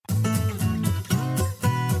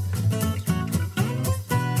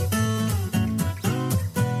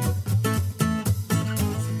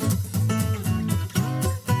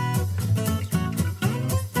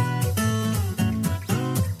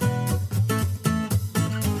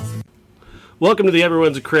Welcome to the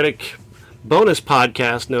Everyone's a Critic bonus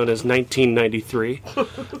podcast known as 1993.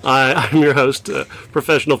 I'm your host,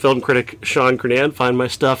 professional film critic Sean Kernan. Find my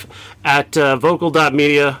stuff at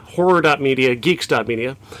vocal.media, horror.media,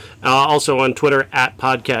 geeks.media. Also on Twitter at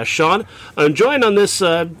Podcast Sean. I'm joined on this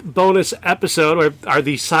bonus episode, or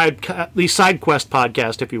the side quest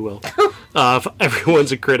podcast, if you will, of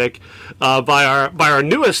Everyone's a Critic, by our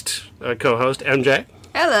newest co-host, MJ.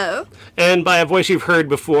 Hello. And by a voice you've heard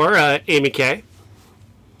before, Amy Kay.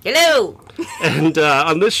 Hello. And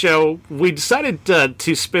on this show, we decided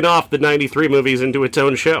to spin off the 93 movies into its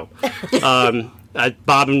own show.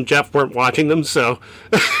 Bob and Jeff weren't watching them, so...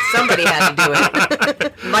 Somebody had to do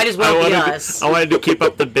it. Might as well be us. I wanted to keep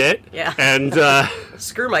up the bit. Yeah. And...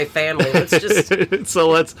 Screw my family. Let's just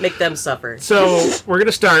let's make them suffer. So we're going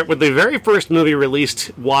to start with the very first movie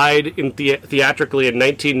released wide in theatrically in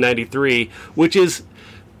 1993, which is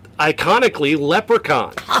iconically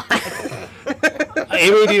Leprechaun.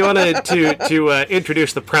 Amy, do you want to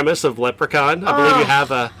introduce the premise of Leprechaun?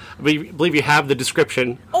 I believe you have the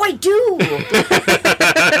description. Oh, I do.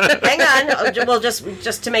 Hang on. Well,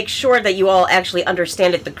 just to make sure that you all actually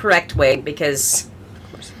understand it the correct way, because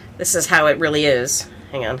this is how it really is.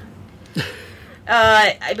 Hang on.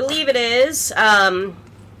 I believe it is an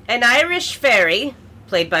Irish fairy,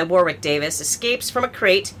 played by Warwick Davis, escapes from a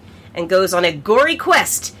crate and goes on a gory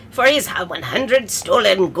quest for his 100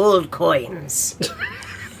 stolen gold coins.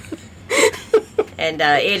 And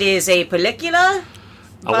it is a película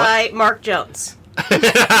by Mark Jones. Because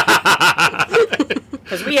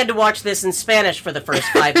we had to watch this in Spanish for the first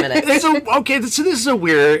 5 minutes. So this is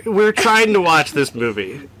we're trying to watch this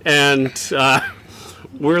movie, and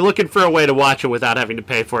we're looking for a way to watch it without having to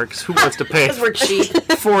pay for it, because who wants to pay Because we're cheap.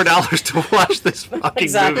 $4 to watch this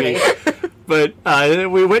fucking movie? But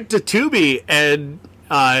we went to Tubi, and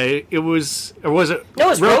it was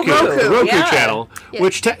Roku yeah. channel, Yeah.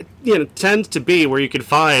 which tends to be where you can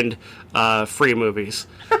find free movies.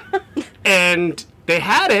 And they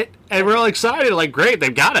had it, and we're all excited, like, great,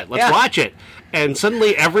 they've got it, let's watch it. And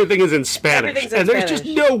suddenly everything is in Spanish, and there's just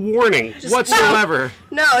no warning whatsoever.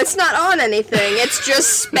 No, it's not on anything. It's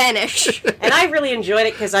just Spanish. And I really enjoyed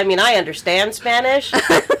it because, I understand Spanish,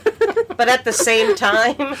 but at the same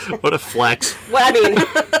time... What a flex. Well,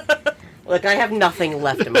 look, I have nothing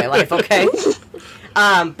left in my life, okay?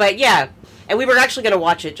 But yeah, and we were actually going to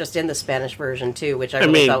watch it just in the Spanish version, too, which I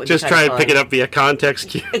really thought would just be try and fun. pick it up via context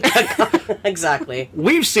cue. Exactly.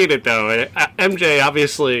 We've seen it, though. MJ,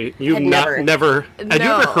 obviously, you've never... Had you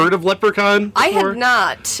No. ever heard of Leprechaun before? I had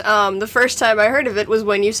not. The first time I heard of it was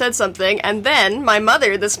when you said something, and then my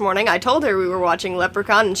mother this morning, I told her we were watching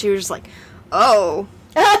Leprechaun, and she was just like, oh.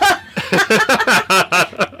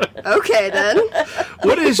 Okay, then.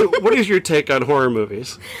 What is your take on horror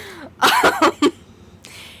movies?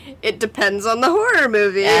 It depends on the horror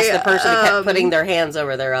movie. Ask the person who kept putting their hands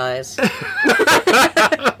over their eyes.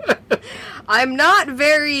 I'm not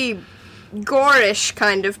very gore-ish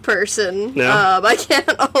kind of person. No? I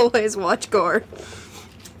can't always watch gore.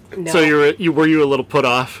 No. So were you a little put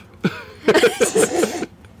off?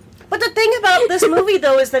 But the thing about this movie,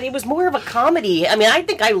 though, is that it was more of a comedy. I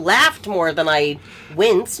think I laughed more than I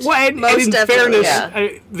winced. Well, and Most in definitely,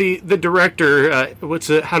 fairness, the director,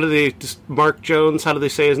 Mark Jones, how do they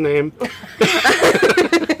say his name?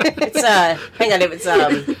 It's, hang on, it's,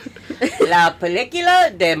 La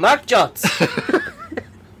Película de Mark Jones.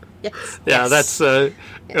 Yes. Yeah, that's the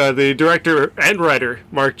director and writer,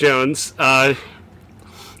 Mark Jones,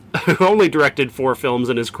 who only directed 4 films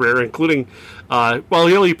in his career, including, he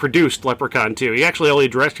only produced Leprechaun 2. He actually only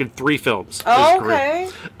directed 3 films in his career.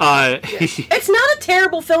 It's not a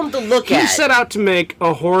terrible film to look at. He set out to make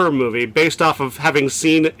a horror movie based off of having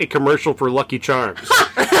seen a commercial for Lucky Charms.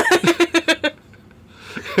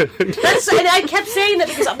 And I kept saying that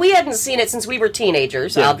because we hadn't seen it since we were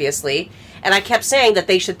teenagers, obviously, and I kept saying that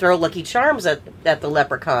they should throw Lucky Charms at the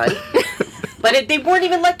Leprechaun. But they weren't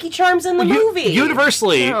even Lucky Charms in the movie.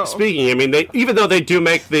 Universally speaking, even though they do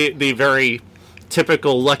make the very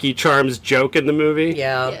typical Lucky Charms joke in the movie,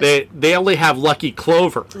 they only have Lucky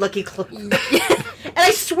Clover. Lucky Clover. And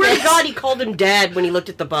I swear to God, he called him Dad when he looked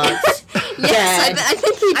at the bugs. Yes, I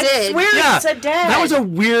think he did. I swear he said Dad. That was a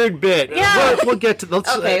weird bit. Yeah. We'll get to... We've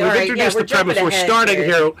introduced the premise. jumping We're ahead starting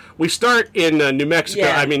here. We start in New Mexico.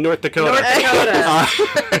 Yeah. North Dakota. North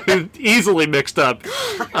Dakota. Easily mixed up.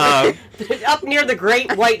 Up near the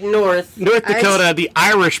Great White North. North Dakota, the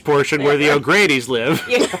Irish portion where the O'Grady's live.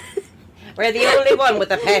 Yeah. We're the only one with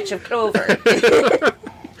a patch of clover.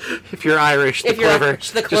 If you're Irish, the clover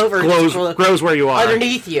just grows where you are.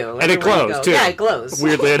 Underneath you. And it glows, too. Yeah, it glows.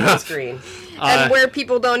 Weirdly enough. Screen. And where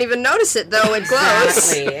people don't even notice it, though, it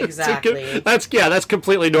glows. Exactly. That's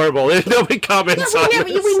completely normal. Nobody comments on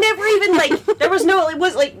this. We never even, like, there was no, it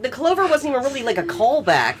was, like, the clover wasn't even really, like, a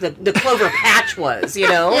callback. The clover patch was, you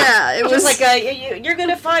know? Yeah, it was like, you're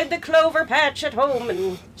gonna find the clover patch at home,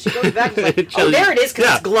 and she goes back and like, oh, there it is,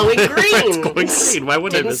 because it's glowing green. It's glowing green. Why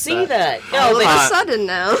wouldn't I Didn't miss see that. No, all of but a sudden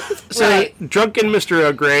now. So Right. drunken Mr.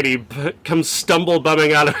 O'Grady comes stumble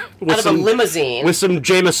bumming out of a limousine. with some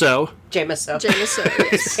Jameso. Jameson.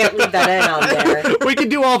 Yes. Can't leave that in on there. We can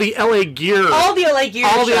do all the LA gear. All the LA gear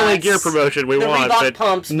all the LA shots. gear promotion we The want, Reebok but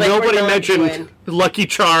pumps, but nobody we're not mentioned doing- Lucky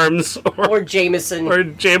Charms Or Jameson. or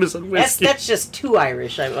Jameson whiskey. That's just too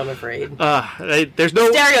Irish, I'm afraid. There's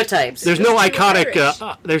no Stereotypes. There's no Just too iconic.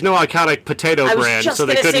 Irish. There's no iconic potato I was brand, just so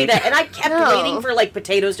they gonna couldn't. say that, and I kept No. waiting for like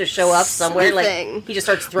potatoes to show up somewhere. Something. Like he just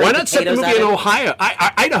starts throwing Why not set the potatoes movie in at him. Ohio,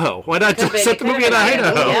 Idaho? Why not Could've been- set the movie in could've been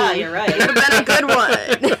Idaho? Yeah, you're right. Would have been a good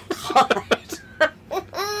one.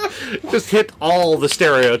 Just hit all the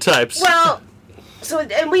stereotypes. Well, so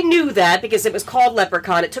and we knew that because it was called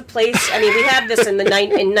Leprechaun. It took place. I mean, we have this in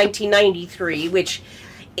 1993, which,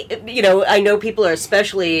 you know, I know people are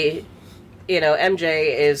especially, you know,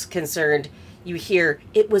 MJ is concerned. You hear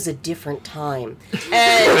it was a different time, and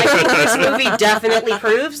I think this movie definitely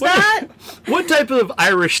proves that. What type of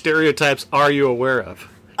Irish stereotypes are you aware of?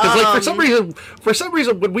 Because like for some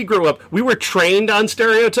reason, when we grew up, we were trained on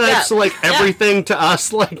stereotypes. Yeah. So like everything to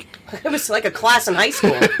us, like It was like a class in high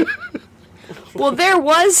school. Well, there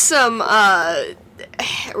was some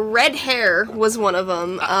red hair was one of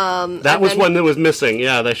them. that was one that was missing.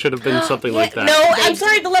 Yeah, that should have been something like that. No, I'm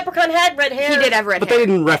sorry, the leprechaun had red hair. He did have red but hair. they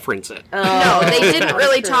didn't reference it. No, they didn't That's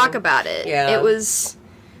really true. talk about it. Yeah. It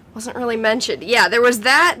wasn't really mentioned. Yeah, there was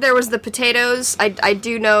that. There was the potatoes. I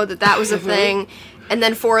do know that was a thing. And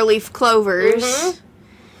then 4-leaf clovers.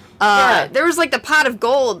 Yeah. There was like the pot of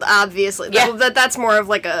gold, obviously. Yeah. That's more of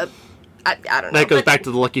like a I don't know. That goes but- back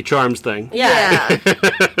to the Lucky Charms thing. Yeah.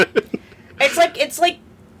 Yeah. It's like,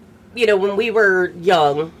 you know, when we were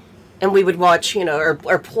young and we would watch, you know,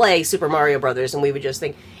 or play Super Mario Brothers and we would just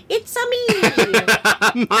think, it's a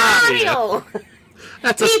me! Mario!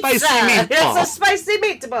 That's a spicy meatball. It's a spicy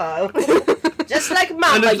meatball. Just like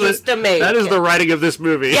Mama used to make. That is the writing of this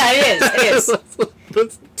movie. Yeah, it is.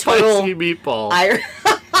 That's Total spicy meatball.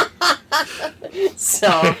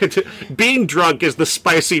 So, Being drunk is the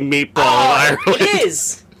spicy meatball of oh, Ireland. it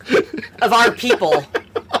is. Of our people.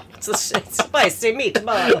 It's a spicy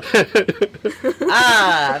meatball.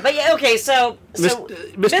 But yeah, okay, so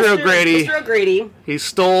Mr. O'Grady. Mr. O'Grady. He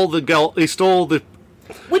stole the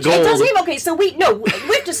Which gold. it doesn't even, okay, so we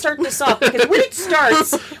have to start this off because when it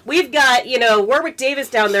starts, we've got, you know, Warwick Davis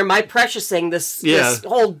down there, my preciousing this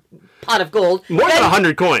whole pot of gold. more Then- than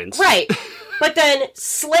 100 coins. Right. But then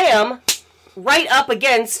slam right up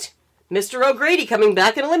against Mr. O'Grady coming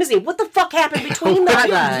back in a limousine. What the fuck happened between that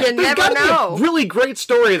guys? You never Gotta be a know. really great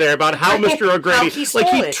story there about how Mr. O'Grady, How he stole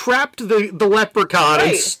he it. trapped the leprechaun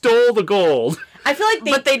and Right. stole the gold. I feel like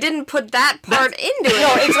But they didn't put that part into it.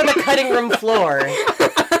 No, it's on the cutting room floor.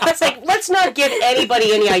 It's like, let's not give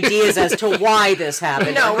anybody any ideas as to why this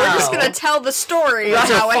happened. No, or we're just how. gonna tell the story. It's of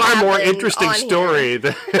a how it far more happened interesting on here. story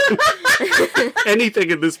than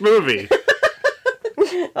anything in this movie.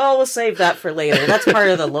 Oh, we'll save that for later. That's part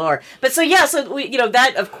of the lore. But so yeah, so we, you know,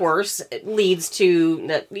 that of course leads to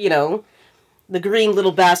that, you know, the green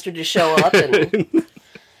little bastard to show up and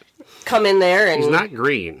come in there and He's not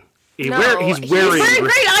green. He's No, wearing he's He's wearing green.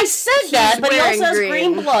 green. I said that, but he wearing also has green.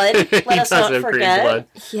 green blood. Let He us does not have forget. green blood.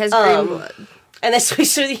 He has green blood. And that's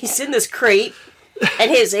so he's in this crate, and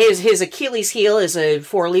his Achilles heel is a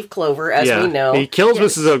 4-leaf clover, as we know. He kills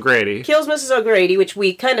Mrs. O'Grady. Kills Mrs. O'Grady, which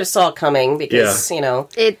we kind of saw coming because you know.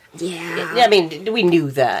 Yeah. I mean, we knew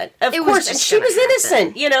that. Of It was course, and just she gonna was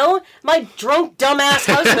innocent, you know? My drunk, dumbass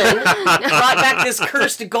husband brought back this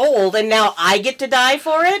cursed gold, and now I get to die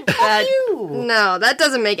for it? Fuck you! No, that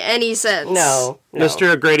doesn't make any sense. No. Mr.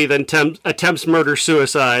 O'Grady then attempts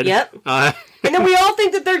murder-suicide. Yep. And then we all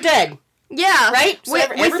think that they're dead. Yeah. Right? So We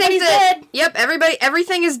everybody's think that. dead. Yep.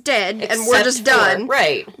 Everything is dead, and we're Except just for- done.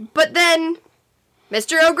 Right. But then,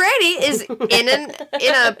 Mr. O'Grady is in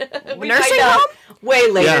a We nursing find out home, way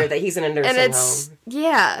later Yeah. that he's in a nursing and it's home.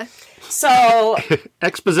 yeah. So,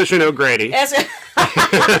 Exposition O'Grady. as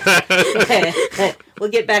we'll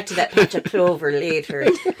get back to that patch of clover later.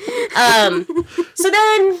 So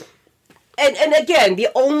then, and again, the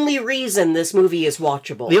only reason this movie is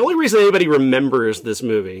watchable. The only reason anybody remembers this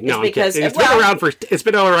movie, no, I'm because- kidding. well- It's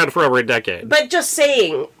been around for over a decade. But just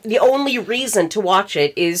saying, the only reason to watch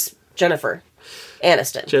it is Jennifer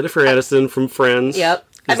Aniston. Jennifer Aniston from Friends. Yep.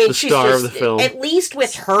 Is the star of the film. At least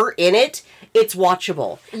with her in it, it's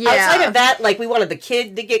watchable. Yeah. Outside of that, like, we wanted the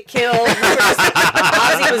kid to get killed.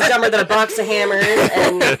 Ozzy was dumber than a box of hammers.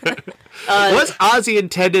 And Was Ozzy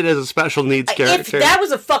intended as a special needs if character? that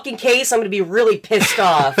was a fucking case, I'm going to be really pissed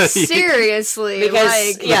off. Seriously,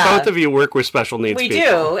 Because, like, yeah. Both of you work with special needs We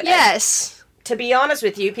people. do. yes. To be honest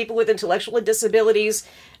with you, people with intellectual disabilities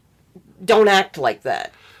don't act like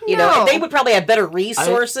that. You know, No. and they would probably have better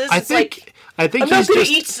resources. I It's think like, I think I'm not he's going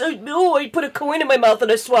to just. eat. No, I put a coin in my mouth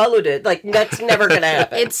and I swallowed it. Like, that's never going to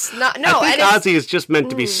happen. It's not. No, I and think it's, Ozzy is just meant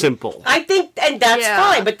to be simple. I think, and that's Yeah.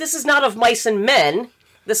 fine. But this is not of mice and men.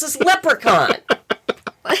 This is Leprechaun.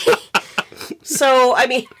 So, I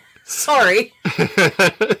mean, sorry. I'm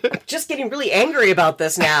just getting really angry about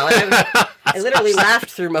this now. And I literally laughed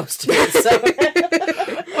through most of it. So.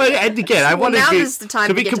 Well, and again, I want now to is the time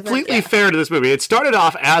to be get to that, completely yeah. fair to this movie. It started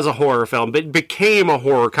off as a horror film, but became a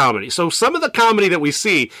horror comedy. So some of the comedy that we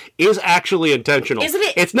see is actually intentional. Isn't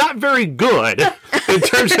it? It's not very good in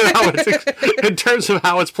terms of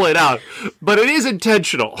how it's played out, but it is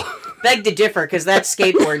intentional. Beg to differ, because that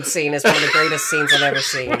skateboard scene is one of the greatest scenes I've ever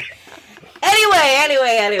seen.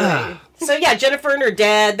 Anyway. So yeah, Jennifer and her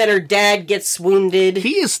dad. Then her dad gets wounded.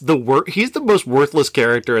 He's the most worthless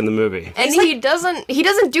character in the movie. and he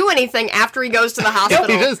doesn't do anything after he goes to the hospital.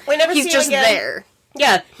 he just- We never He's see him just again. there.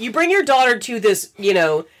 Yeah, you bring your daughter to this,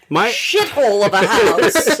 My shithole of a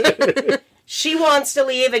house. She wants to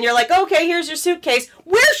leave, and you're like, okay, here's your suitcase.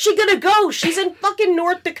 Where's she gonna go? She's in fucking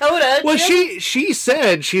North Dakota. well, She she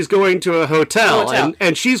said she's going to a hotel, Hotel.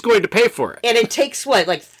 and she's going to pay for it. and it takes what,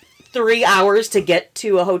 like 3 hours to get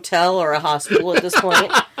to a hotel or a hospital at this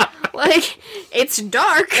point. Like, it's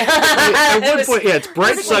dark. At one was- point, yeah, it's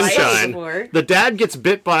bright was light sunshine. before. The dad gets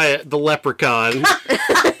bit by the leprechaun,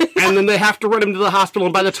 and then they have to run him to the hospital.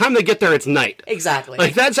 And by the time they get there, it's night. Exactly.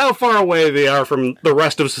 Like that's how far away they are from the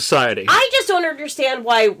rest of society. I just don't understand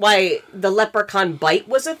why the leprechaun bite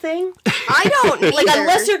was a thing. I don't Like, either.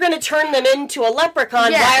 unless you're going to turn them into a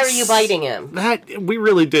leprechaun, why are Yes. you biting him? That we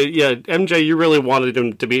really did, yeah. MJ, you really wanted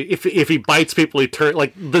him to be. If he bites people, he turn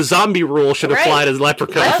like the zombie rule should Right. apply to I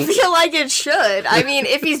leprechauns. feel like it should. I mean,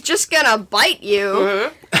 if he's just gonna bite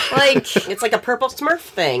you, like, It's like a purple Smurf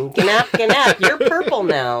thing. Ganap. You're purple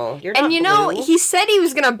now. You're not and you know, blue. he said he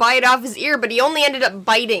was gonna bite off his ear, but he only ended up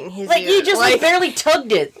biting his Like, ear. you just like barely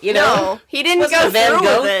tugged it, you know? no, he didn't Wasn't go a Van through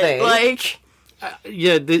Gogh with it. thing. Like,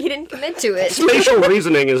 Yeah, he the didn't commit to it. spatial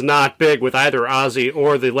reasoning is not big with either Ozzy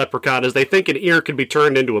or the leprechaun, as they think an ear could be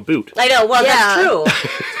turned into a boot. I know, well, Yeah. that's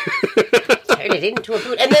true. Turn it into a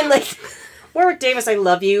boot. And then, like, Warwick Davis, I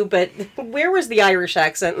love you, but where was the Irish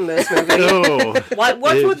accent in this movie? Oh,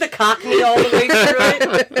 What's with the Cockney all the way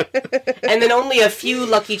through it? And then only a few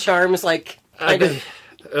Lucky Charms, like, kind of...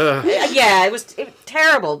 Yeah, it was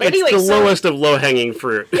terrible. But it's anyway, the so lowest of low-hanging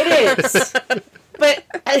fruit. it is. But,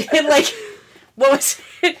 like, what was...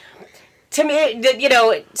 To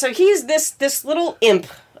me, so he's this little imp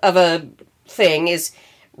of a thing is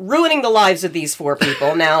ruining the lives of these 4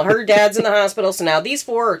 people. Now, her dad's in the hospital, so now these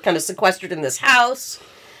 4 are kind of sequestered in this house.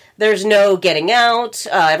 There's no getting out.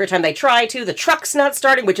 Every time they try to, the truck's not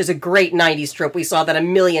starting, which is a great 90s trope. We saw that a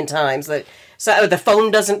million times. So the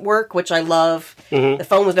phone doesn't work, which I love. Mm-hmm. The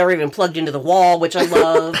phone was never even plugged into the wall, which I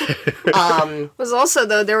love. Was also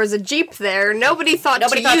though there was a Jeep there. Nobody thought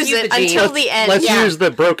Nobody to thought to use use it the Jeep. until the end. Let's Yeah. use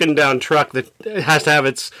the broken down truck that has to have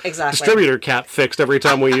its Exactly. distributor cap fixed every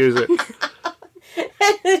time we use it.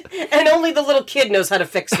 And only the little kid knows how to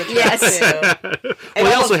fix the truck, Yes. too. And Well,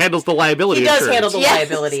 he all also of- handles the liability He does insurance. handle the Yes.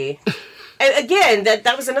 liability. And again,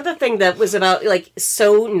 that was another thing that was about, like,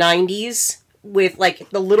 so 90s with, like,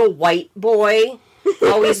 the little white boy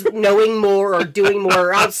always knowing more or doing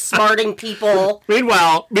more, outsmarting people.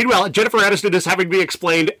 Meanwhile, Jennifer Aniston is having me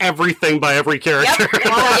explain everything by every character. Yep.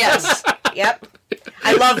 Oh, yes. Yep.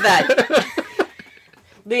 I love that.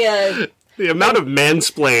 The amount of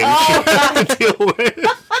mansplain Oh, she has to deal with.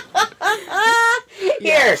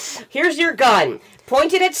 Here's your gun.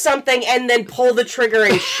 Point it at something and then pull the trigger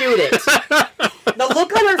and shoot it. The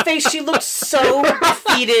look on her face, she looked so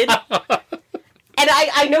defeated. And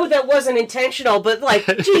I know that wasn't intentional, but, like,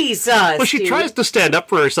 Jesus. Well, she dude. tries to stand up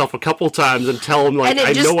for herself a couple times and tell him, like, And it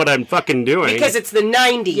I just- know what I'm fucking doing. Because it's the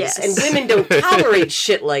 90s, Yes. and women don't tolerate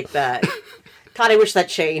shit like that. God, I wish that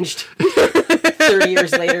changed. 30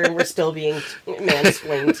 years later, and we're still being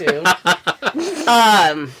mansplained to.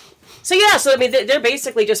 So I mean, they're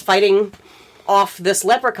basically just fighting off this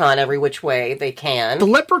leprechaun every which way they can. the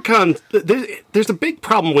leprechaun, there's a big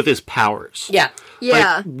problem with his powers. Yeah.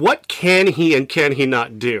 Yeah. Like, what can he and can he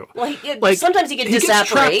not do? Well, sometimes he can He gets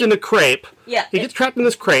trapped in a crepe. Yeah. He gets trapped in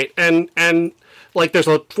this crate, and like there's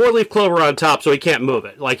a 4-leaf clover on top, so he can't move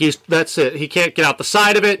it. Like that's it. He can't get out the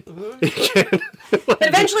side of it. Mm-hmm. But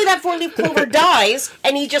eventually that 4-leaf clover dies,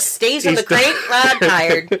 and he just stays in the crate. I'm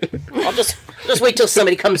tired. I'll just wait till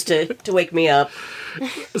somebody comes to wake me up.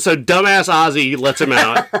 So dumbass Ozzy lets him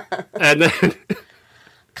out, and then.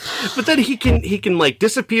 But then he can like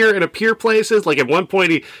disappear and appear places. Like at one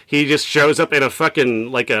point he just shows up in a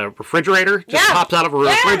fucking like a refrigerator. Just pops out of a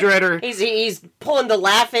refrigerator. He's pulling the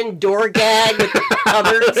laughing door gag with the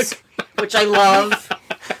cupboards, which I love.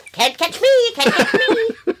 Can't catch me! Can't catch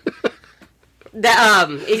me!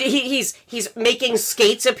 He's making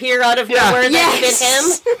skates appear out of nowhere that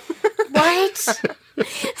fit him. What?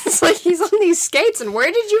 It's like he's on these skates, and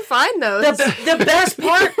where did you find those? The best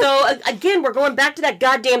part, though, again, we're going back to that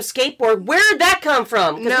goddamn skateboard. Where did that come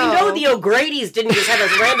from? Because we know the O'Grady's didn't just have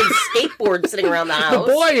this random skateboard sitting around the house.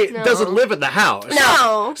 The boy doesn't live in the house.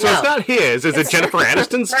 No. So it's not his. Is it Jennifer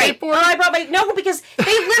Aniston's Right. skateboard? Well, I brought no, because they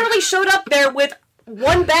literally showed up there with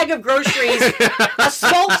one bag of groceries, a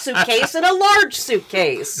small suitcase, and a large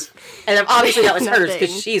suitcase. And obviously that was hers Nothing.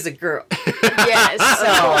 because she's a girl. Yes,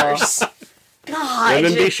 of course. God.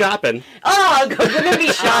 Women be shopping. Oh, women be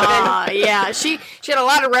shopping. Yeah, she had a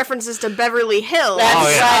lot of references to Beverly Hills. That's Oh,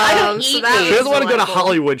 yeah. right. I don't So eat that meat. She doesn't want to go to delightful.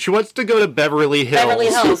 Hollywood. She wants to go to Beverly Hills. Beverly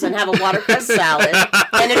Hills and have a watercress salad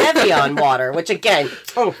and an Evian water, which again,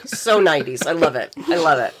 so 90s. I love it. I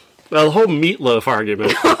love it. Well, the whole meatloaf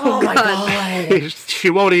argument. Oh my God. She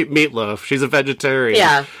won't eat meatloaf. She's a vegetarian.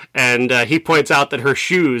 Yeah. And he points out that her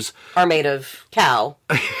shoes Are made of cow.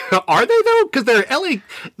 are they though? Because they're Ellie.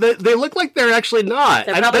 They look like they're actually not.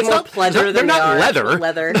 They're probably more pleather They're than not they are leather.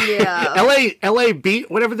 leather. Yeah. LA beat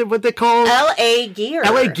whatever what they call LA Gear.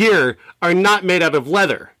 LA gear are not made out of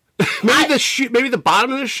leather. Maybe the shoe, maybe the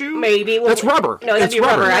bottom of the shoe. Maybe. Well, that's rubber. No, that'd it's be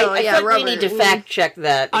rubber. No, I yeah, feel like we rubber. need to fact check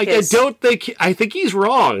that. I because don't think. I think he's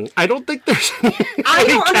wrong. I don't think there's any I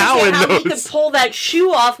don't cow understand in how he could those. pull that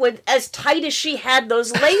shoe off with as tight as she had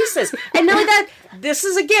those laces. And not only that, this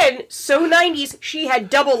is again so 90s. She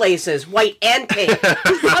had double laces, white and pink. How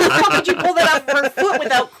the fuck could you pull that off of her foot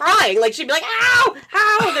without crying? Like she'd be like, "Ow,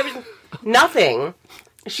 ow!" There was nothing.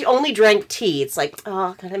 She only drank tea. It's like,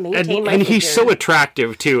 oh, gotta maintain my And he's figure. so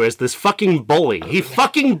attractive too as this fucking bully. He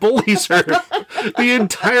fucking bullies her the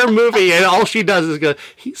entire movie, and all she does is go,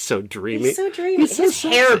 "He's so dreamy." He's so dreamy. He's so His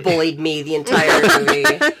hair bullied me the entire movie.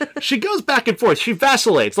 She goes back and forth. She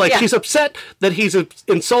vacillates. Like, Yeah. she's upset that he's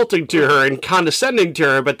insulting to her and condescending to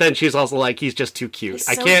her, but then she's also like, he's just too cute. He's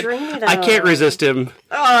I so can't dreamy, I can't though. resist him.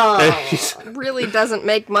 Oh, He's, Really doesn't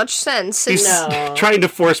make much sense. he's No. trying to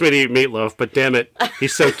force me to eat meatloaf, but damn it,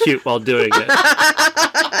 he's so cute while doing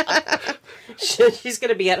it. she's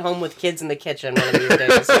gonna be at home with kids in the kitchen one of these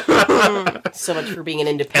days. So much for being an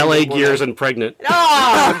independent LA woman. Gears and pregnant.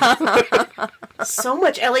 Oh, so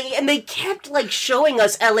much LA, and they kept like showing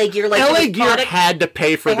us LA Gear. Like LA it was Gear product- had to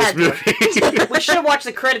pay for They this had to. movie. We should have watched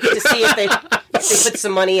the credits to see if they put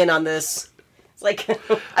some money in on this. It's like,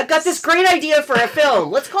 I've got this great idea for a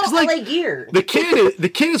film. Let's call it like, LA Gear. The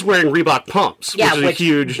kid is wearing Reebok pumps, Yeah, which is a which-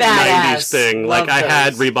 huge badass. 90s thing. Love Like, I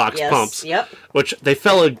had those. Reebok's Yes, pumps. yep. Which they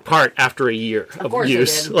fell apart after a year of course they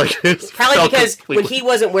use. did. Like, it Probably fell because when completely- he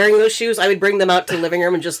wasn't wearing those shoes, I would bring them out to the living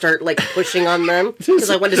room and just start like pushing on them because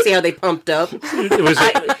I wanted to see how they pumped up.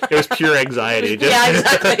 it was pure anxiety. Just- Yeah,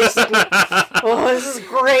 exactly. It's like, oh, this is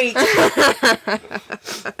great.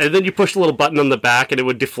 And then you push the little button on the back and it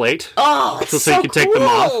would deflate. Oh, it's So so, you can take them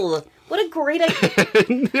off. cool. What a great idea.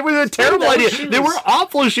 It was a terrible those idea. shoes. They were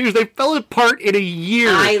awful shoes. They fell apart in a year.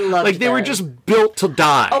 I loved Like, they were them. just built to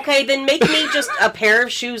die. Okay, then make me just a pair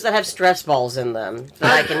of shoes that have stress balls in them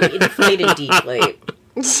that I can inflate and deflate.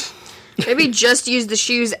 Maybe just use the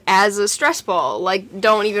shoes as a stress ball. Like,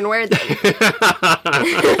 don't even wear them.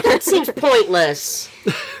 That seems pointless.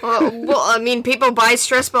 Well, I mean, people buy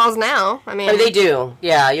stress balls now. I mean, Oh, they do.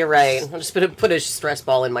 Yeah, you're right. I'll just put a stress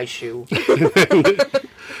ball in my shoe.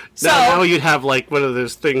 So, Now you'd have, like, one of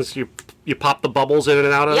those things you pop the bubbles in and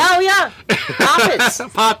out of. yeah, oh yeah, poppets.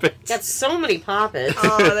 Pop it. Got so many poppets.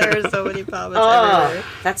 oh, there are so many poppets Oh, everywhere.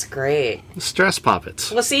 that's great. Stress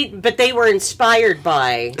poppets. Well, see, but they were inspired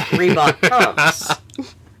by Reebok pumps,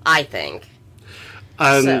 I think.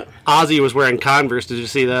 So. Ozzy was wearing Converse. Did you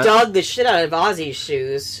see that? Dug the shit out of Ozzy's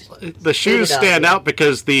shoes. The shoes Ozzy. stand out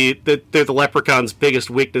because they're the leprechaun's biggest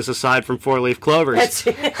weakness aside from 4-leaf clovers. That's,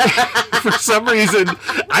 For some reason,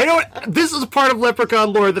 this is a part of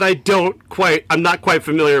leprechaun lore that I'm not quite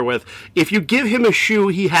familiar with. If you give him a shoe,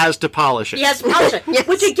 he has to polish it. he has to polish it, Yes.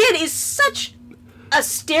 which again is such a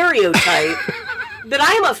stereotype that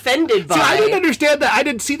I am offended by. See, I didn't understand that. I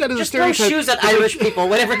didn't see that as Just a throw stereotype. shoes at Irish people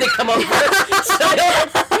whenever they come over. So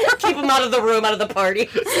keep them out of the room, out of the party.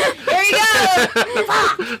 There you go.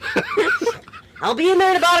 I'll be in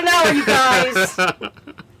there in about an hour, you guys. I'm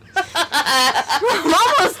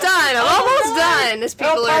almost done. I'm almost done. As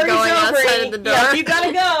people are party's going over. outside of the door. Yeah, you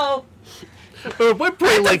gotta go. At what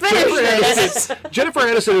point, like, finish this. Jennifer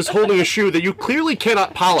Aniston is holding a shoe that you clearly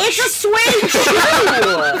cannot polish. It's a suede shoe.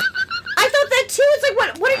 I thought that too. It's like,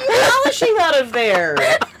 what are you polishing out of there?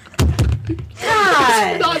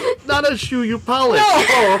 God. Not a shoe you polish.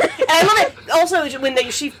 No. And I love it. Also, when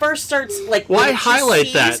she first starts, like, Why when she highlight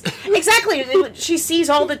sees- that? Exactly. She sees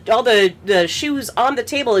all the shoes on the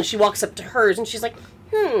table, and she walks up to hers, and she's like,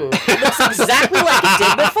 it looks exactly like it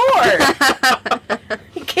did before.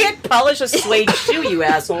 You can't polish a suede shoe, you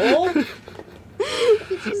asshole.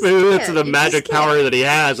 Maybe that's the magic power that he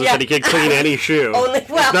has, is Yeah. that he can clean any shoe. Only-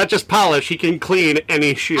 well- Not just polish, he can clean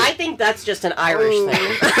any shoe. I think that's just an Irish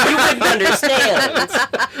thing. You wouldn't understand.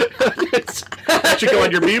 That should go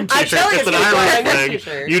on your meme I'm t-shirt. telling you, It's an it's gonna go on Irish my thing.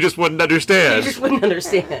 t-shirt. You just wouldn't understand. You just wouldn't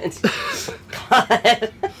understand.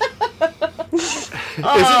 God.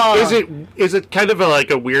 Is it kind of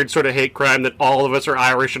like a weird sort of hate crime that all of us are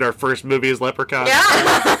Irish and our first movie is Leprechaun?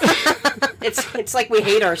 Yeah. It's like we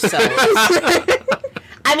hate ourselves.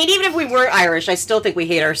 I mean, even if we weren't Irish, I still think we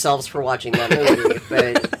hate ourselves for watching that movie.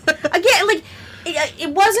 But again, like, it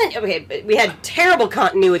wasn't okay. We had terrible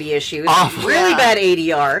continuity issues, Awful. really Yeah. bad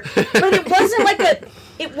ADR, but it wasn't like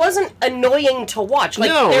it wasn't annoying to watch. Like,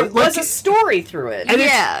 No, there like- was a story through it. And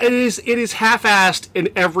Yeah. it is half-assed in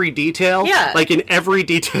every detail. Yeah. Like in every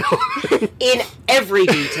detail. In every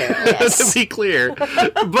detail. To be clear.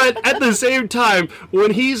 But at the same time,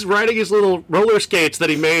 when he's riding his little roller skates that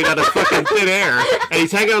he made out of fucking thin air, and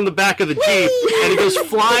he's hanging on the back of the Jeep, and he goes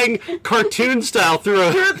flying cartoon style through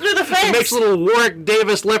the fence. makes a little Warwick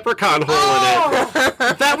Davis leprechaun hole in it.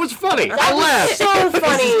 That was funny. I laughed. So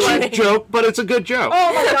funny. It's a cheap joke, but it's a good joke.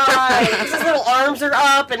 Oh my god! His little arms are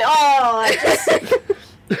up, and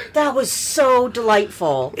that was so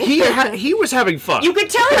delightful. He was having fun. You could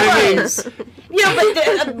tell it was. Yeah,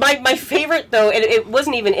 but my favorite though, and it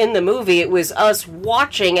wasn't even in the movie. It was us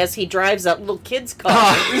watching as he drives that little kid's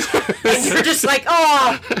car, and you're just like,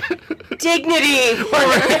 oh, dignity.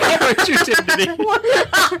 What's your dignity?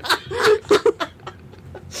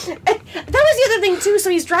 That was the other thing too. So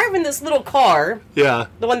he's driving this little car, Yeah.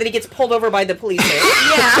 the one that he gets pulled over by the police in.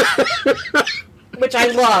 Yeah. Which I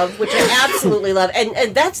love, which I absolutely love.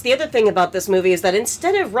 And that's the other thing about this movie is that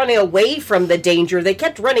instead of running away from the danger, they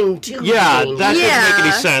kept running to Yeah, the danger. that doesn't make any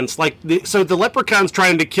Yeah. sense. Like, so the leprechaun's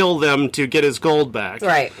trying to kill them to get his gold back.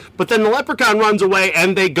 Right. But then the leprechaun runs away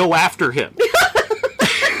and they go after him.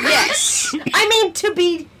 Yes. I mean, to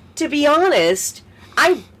be honest,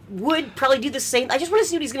 I would probably do the same. I just want to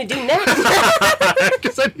see what he's going to do next.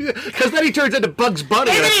 Because then he turns into Bugs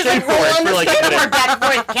Bunny And and a then he's like skateboard rolling for the like a skateboard minute. back and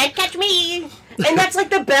forth. Can't catch me. And that's like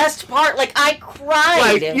the best part. Like, I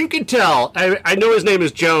cried. Like, you can tell. I know his name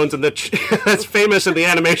is Jones, and that's famous in the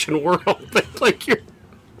animation world. But like, you're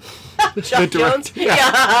Chuck Jones.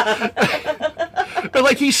 Yeah. But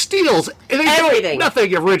like, he steals and they Everything.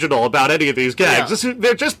 nothing original about any of these gags. No.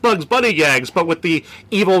 They're just Bugs Bunny gags, but with the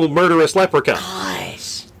evil, murderous leprechaun.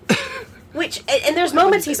 Gosh. Which, and there's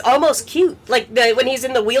moments he's almost cute. Like when he's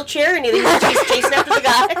in the wheelchair and he's chasing after the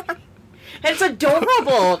guy. And it's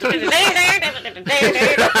adorable.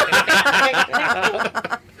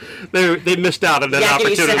 They missed out on an Yakety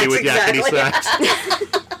opportunity sax, with Yakety exactly. Sax.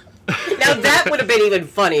 Now that would have been even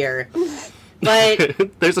funnier.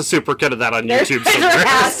 But There's a supercut of that on there, YouTube there somewhere.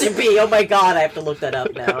 has to be. Oh my god, I have to look that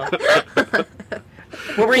up now.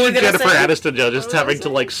 What were you Poor going to Jennifer say? Aniston just having to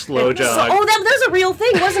like slow jog. That was a real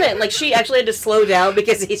thing, wasn't it? Like she actually had to slow down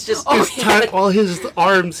because he's just. All his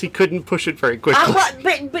arms, he couldn't push it very quickly.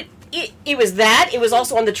 But it was that. It was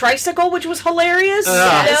also on the tricycle, which was hilarious.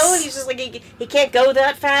 Yes. You know, he's just like he can't go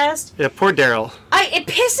that fast. Yeah, poor Daryl. It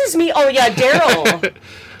pisses me. Oh yeah, Daryl.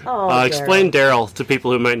 Oh, Explain Daryl to people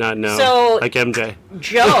who might not know. So- like MJ.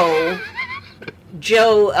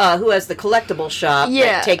 Joe, who has the collectible shop Yeah.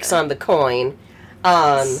 that takes on the coin.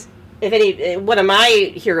 One of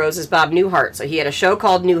my heroes is Bob Newhart. So he had a show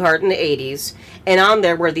called Newhart in the 80s, and on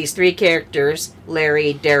there were these three characters: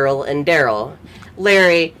 Larry, Daryl, and Daryl.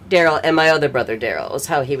 Larry, Daryl, and my other brother Daryl is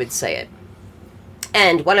how he would say it.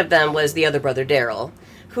 And one of them was the other brother Daryl,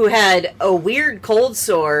 who had a weird cold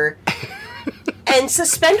sore and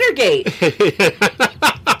suspender gate.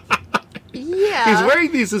 Yeah. He's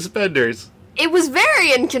wearing these suspenders. It was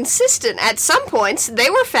very inconsistent. At some points, they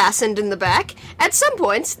were fastened in the back. At some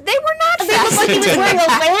points, they were not It looked like he fastened was in wearing the a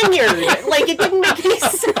back. lanyard. Like, it didn't make any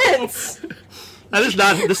sense.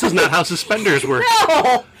 This is not how suspenders work.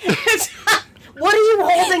 No! What are you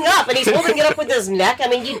holding up? And he's holding it up with his neck? I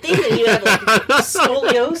mean, you'd think that he'd have, like,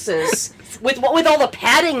 scoliosis. With all the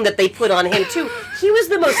padding that they put on him, too. He was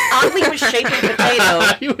the most oddly misshapen potato.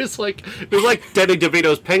 He was like Danny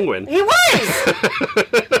DeVito's penguin. He was!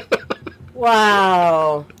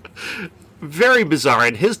 Wow. Very bizarre,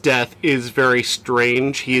 and his death is very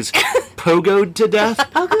strange. He's pogoed to death.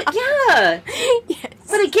 Yeah. Yes.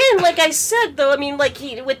 But again, like I said, though, I mean, like,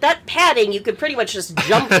 with that padding, you could pretty much just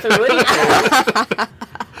jump through anything.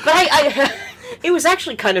 But it was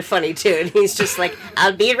actually kind of funny, too. And he's just like,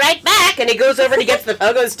 I'll be right back. And he goes over and he gets the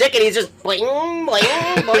pogo stick, and he's just boing,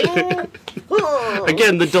 boing, boing.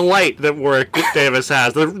 Again, the delight that Warwick Davis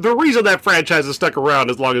has. The reason that franchise has stuck around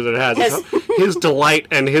as long as it has is his delight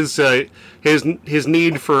and his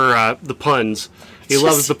need for the puns. He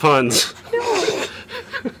loves the puns.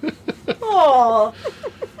 Oh.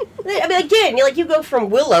 I mean, again, you go from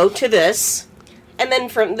Willow to this, and then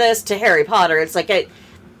from this to Harry Potter. It's like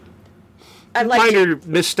I like minor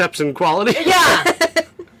missteps in quality. Yeah,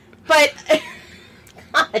 but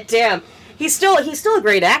God damn, he's still a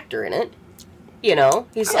great actor in it. You know,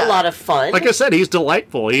 he's a lot of fun. Like I said, he's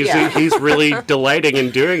delightful. He's really delighting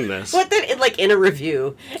in doing this. But then, in a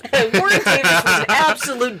review, Warwick Davis was an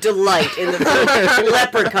absolute delight in the film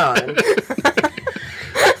Leprechaun.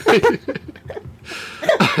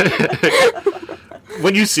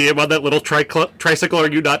 When you see him on that little tricycle, are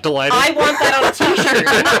you not delighted? I want that on a t-shirt.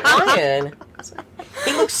 I'm not lying.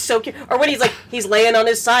 He looks so cute. Or when he's laying on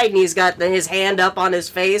his side and he's got his hand up on his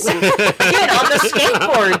face and again on the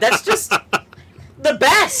skateboard. That's just the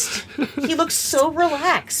best. He looks so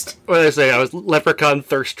relaxed. What did I say? I was Leprechaun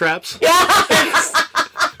thirst traps. Yes.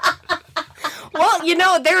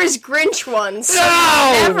 Well, there is Grinch ones. So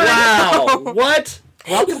wow! What?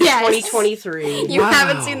 Welcome to 2023. You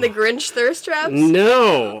haven't seen the Grinch thirst traps?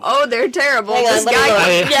 No. Oh, they're terrible. Hang on, This let me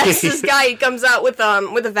guy, look. this guy comes out with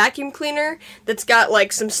a vacuum cleaner that's got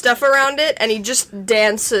some stuff around it, and he just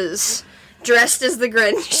dances dressed as the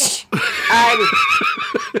Grinch.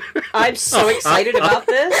 I'm so excited about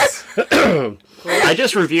this. I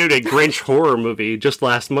just reviewed a Grinch horror movie just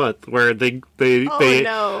last month where they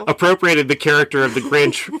no. appropriated the character of the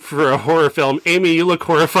Grinch for a horror film. Amy, you look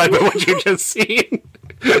horrified by what you just seen.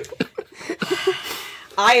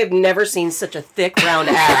 I have never seen such a thick, round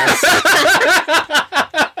ass.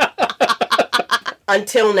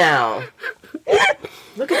 Until now.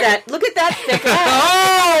 Look at that thick ass.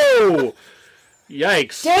 Oh!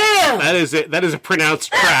 Yikes. Damn! That is it. That is a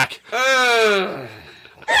pronounced crack.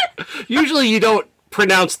 Usually you don't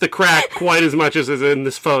pronounce the crack quite as much as is in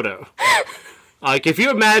this photo. Like, if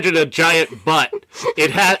you imagine a giant butt,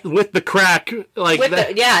 it had, with the crack, it's nice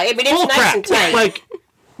crack. and tight.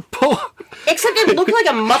 Pull. Except it looked like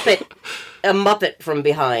a Muppet from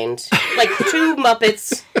behind. Like two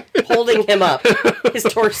Muppets holding him up, his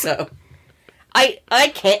torso. I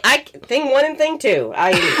can't. Thing one and thing two.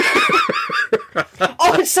 And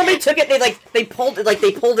somebody took it. They pulled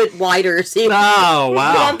it wider. See, wow! You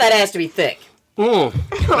want that ass to be thick.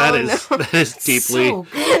 That is deeply, so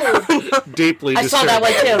good. deeply. I saw that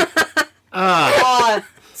one too.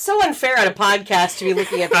 So unfair on a podcast to be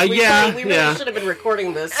looking at this. We really should have been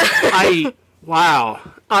recording this. Wow.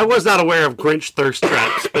 I was not aware of Grinch thirst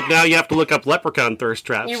traps, but now you have to look up Leprechaun thirst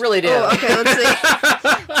traps. You really do. Oh, okay, let's see.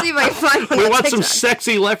 Let's see if I can find one. We want some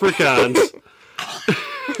sexy leprechauns.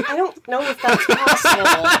 I don't know if that's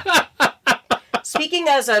possible. Speaking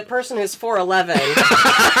as a person who's 4'11",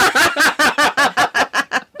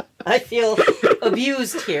 I feel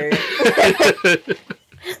abused here.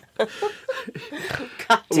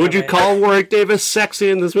 Would you call Warwick Davis sexy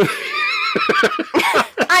in this movie?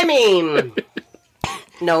 I mean,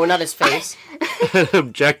 no, not his face.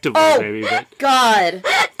 Objectively, maybe. But... God.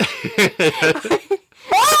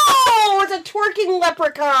 Oh, it's a twerking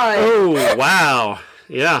leprechaun. Oh, wow.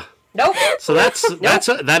 Yeah. Nope. So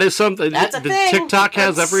that is something. That's a thing. TikTok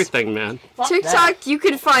has everything, man. TikTok, you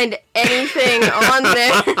can find anything on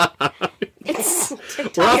there.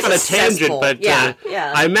 We're off on a tangent, but yeah.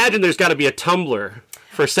 I imagine there's got to be a Tumblr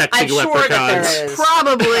for sexy I'm leprechauns. sure that there is.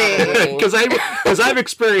 Probably. Because I've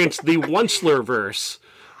experienced the Onceler-verse.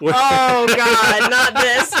 Oh God! Not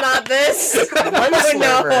this! Oh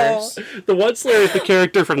no! The Onceler is the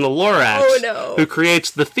character from the Lorax who creates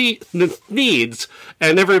the needs,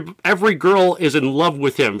 and every girl is in love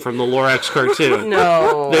with him from the Lorax cartoon.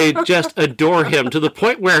 No, they just adore him to the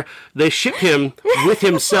point where they ship him with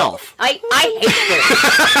himself. I hate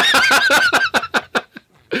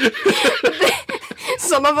this.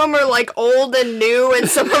 Some of them are old and new, and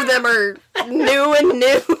some of them are new and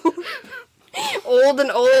new. old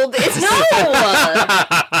and old. It's No!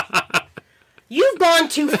 You've gone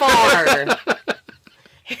too far. I'm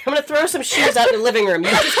gonna throw some shoes out in the living room.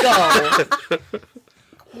 You just go.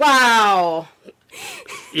 Wow.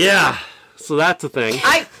 Yeah. So that's a thing.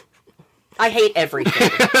 I hate everything.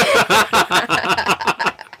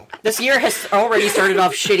 This year has already started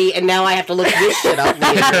off shitty, and now I have to look this shit up.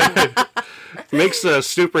 Makes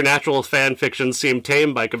supernatural fan fiction seem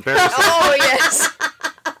tame by comparison. Oh, yes.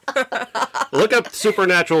 Look up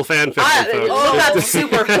supernatural fan fiction, folks. Look up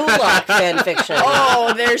Super Wholock fanfiction.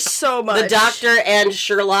 Oh, there's so much. The Doctor and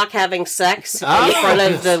Sherlock having sex in front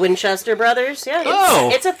of the Winchester brothers. Yeah,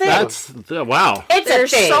 it's a thing. Wow.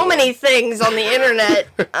 There's so many things on the internet.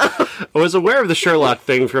 I was aware of the Sherlock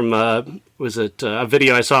thing from, a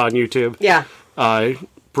video I saw on YouTube? Yeah.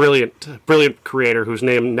 Brilliant creator whose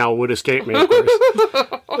name now would escape me, of course.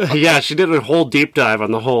 Yeah, she did a whole deep dive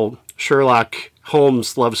on the whole Sherlock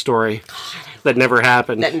Holmes love story that never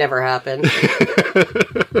happened.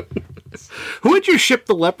 Who would you ship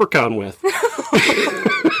the leprechaun with?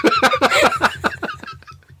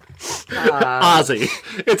 Ozzy.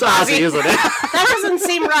 It's Ozzy, isn't it? That doesn't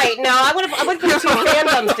seem right. No, I would put two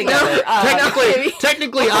fandoms together.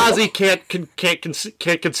 Technically, Ozzy can't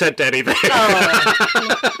consent to anything.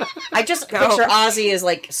 I just picture Ozzy as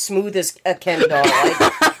like smooth as a Ken doll.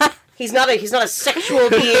 Like, he's not a sexual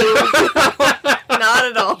being. Not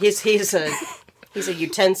at all. He's a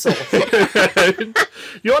utensil.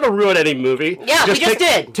 You want to ruin any movie? Yeah, we just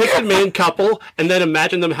did. Take the main couple and then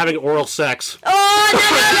imagine them having oral sex. Oh,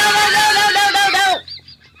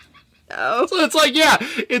 no. So it's like, yeah,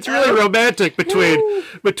 it's really romantic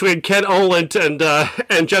between Ken Oland and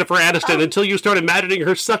Jennifer Aniston until you start imagining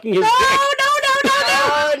her sucking his dick. No.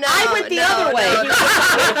 I went the other way.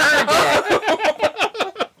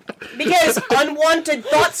 Because unwanted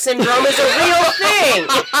thought syndrome is a real thing.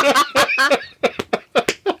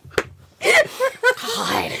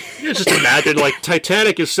 God. You just imagine, like,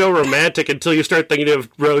 Titanic is so romantic until you start thinking of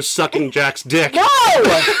Rose sucking Jack's dick. No!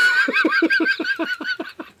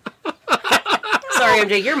 Sorry,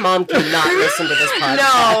 MJ, your mom cannot listen to this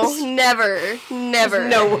podcast. No, never. There's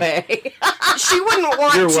no way. She wouldn't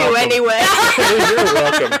want You're to welcome. anyway.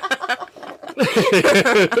 You're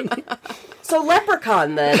welcome. So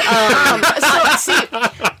Leprechaun, then.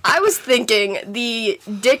 I was thinking the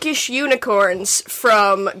dickish unicorns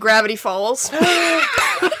from Gravity Falls. With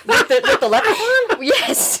the leprechaun?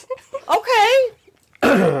 Yes. Okay.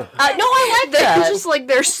 No, I like They're that. just like,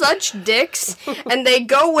 they're such dicks, and they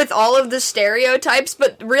go with all of the stereotypes,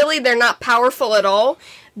 but really they're not powerful at all.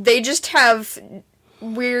 They just have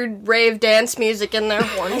weird rave dance music in their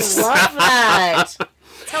horns. I love that.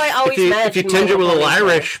 That's how I always If you tinge it with a little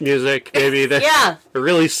Irish music, maybe that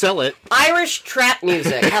really sell it. Irish trap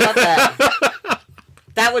music. How about that?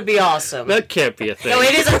 That would be awesome. That can't be a thing. No,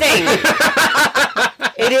 it is a thing.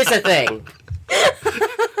 It is a thing.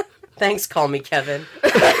 Thanks, call me Kevin.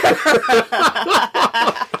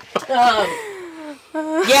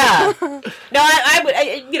 Yeah. No, I would.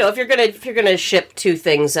 If you're gonna ship two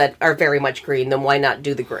things that are very much green, then why not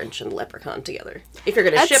do the Grinch and the Leprechaun together? If you're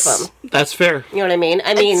gonna ship them, That's fair. you know what I mean.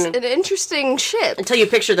 It's an interesting ship. Until you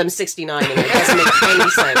picture them 69 and it doesn't make any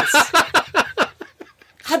sense.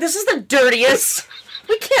 God, this is the dirtiest.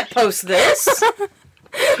 We can't post this.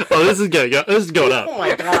 Oh, this is going up. Oh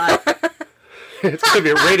my god. It's going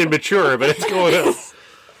to be rated mature, but it's going up.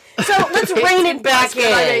 So let's rein it back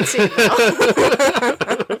in.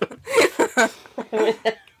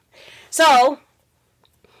 So,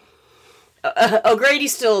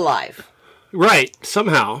 O'Grady's still alive. Right,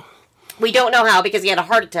 somehow. We don't know how because he had a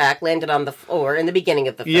heart attack, landed on the floor in the beginning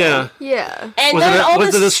of the film. Yeah. Yeah. And Was,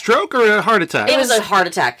 then it a stroke or a heart attack? It was a heart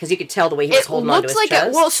attack because you could tell the way he was holding on to his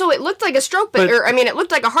chest. So it looked like a stroke, it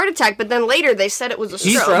looked like a heart attack, but then later they said it was a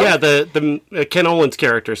stroke. Yeah, the Ken Oland's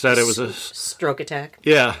character said it was a stroke attack.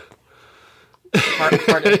 Yeah.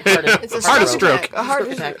 It's a Heart stroke. A heart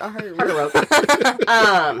attack.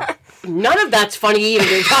 attack. None of that's funny even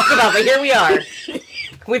to talk about, but here we are.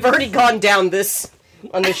 We've already gone down this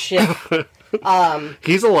on this ship.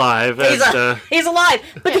 He's alive. He's alive.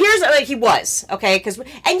 But here's he was, okay?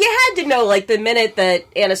 And you had to know, like, the minute that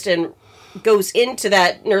Aniston goes into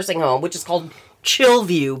that nursing home, which is called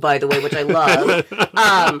Chillview, by the way, which I love.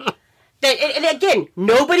 And again,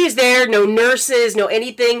 nobody's there, no nurses, no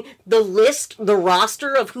anything. The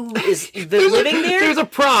roster of who is living there. There's a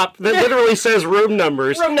prop that literally says room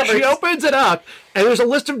numbers. She opens it up, and there's a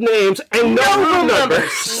list of names and no room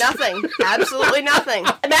numbers. Nothing. Absolutely nothing.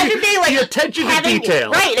 Imagine they the attention to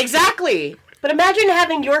detail. Right, exactly. But imagine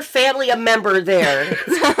having your family a member there.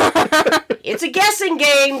 It's a guessing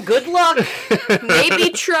game. Good luck. Maybe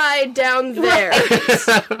try down there.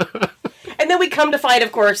 And then we come to find,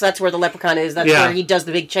 of course, that's where the leprechaun is. That's where he does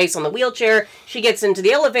the big chase on the wheelchair. She gets into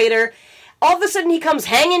the elevator. All of a sudden, he comes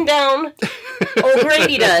hanging down.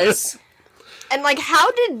 O'Grady does. And, like, how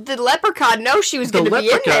did the leprechaun know she was going to be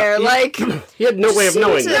in there? Like, he had no way of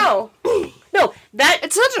knowing. No.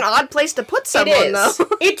 It's such an odd place to put someone, though.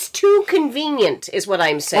 It's too convenient, is what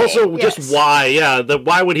I'm saying. Also, just why? Yeah,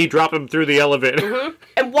 why would he drop him through the elevator? Mm-hmm.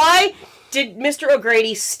 And why did Mr.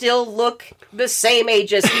 O'Grady still look the same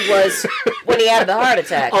age as he was when he had the heart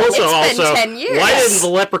attack? Also, it's been 10 years. Why didn't the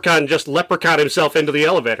leprechaun just leprechaun himself into the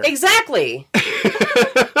elevator? Exactly.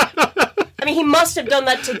 I mean, he must have done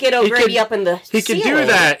that to get O'Grady up in the He ceiling. could do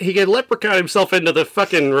that. He could leprechaun himself into the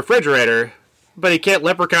fucking refrigerator, but he can't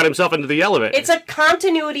leprechaun himself into the elevator. It's a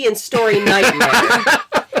continuity and story nightmare.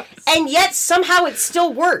 And yet, somehow, it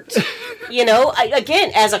still worked. You know,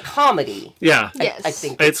 again, as a comedy. Yeah. Yes. I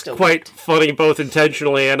think It's quite funny both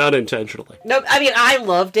intentionally and unintentionally. No, I mean, I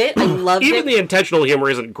loved it. I loved Even it. the intentional humor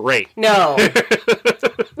isn't great. No.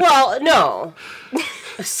 Well, no.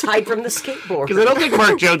 Aside from the skateboard. Because I don't think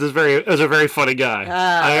Mark Jones is a very funny guy.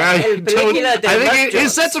 I think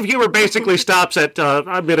his sense of humor basically stops at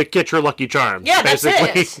I'm gonna get your Lucky Charms. Yeah, that's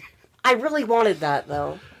basically. it. I really wanted that,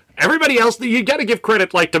 though. Everybody else, you got to give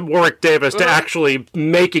credit, like, to Warwick Davis to actually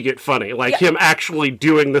making it funny, like him actually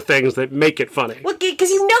doing the things that make it funny. Well,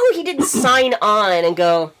 because you know he didn't sign on and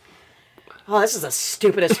go, oh, this is the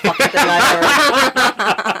stupidest fucking thing I've heard.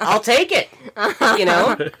 I'll take it. You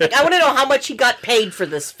know? Like, I want to know how much he got paid for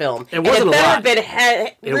this film. It wasn't a lot.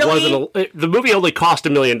 It It wasn't. The movie only cost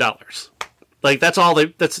 $1 million. Like, that's all.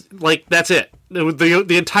 That's it.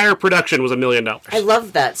 The entire production was $1 million. I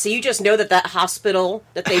love that. So you just know that hospital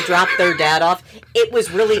that they dropped their dad off, it was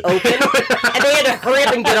really open, and they had to hurry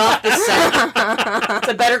up and get off the set. It's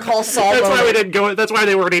a Better Call Saul. That's why we didn't go. That's why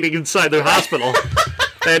they weren't eating inside the hospital.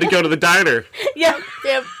 They had to go to the diner. Yeah.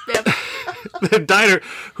 Yep. The diner,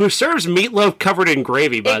 who serves meatloaf covered in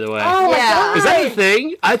gravy, by the way. Oh, Yeah. my God. Is that a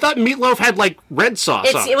thing? I thought meatloaf had, like, red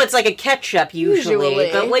sauce on it. It's like a ketchup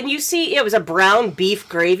usually. But when you see it was a brown beef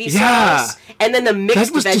gravy sauce, and then the mixed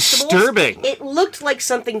That was vegetables, disturbing. it looked like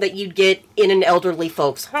something that you'd get in an elderly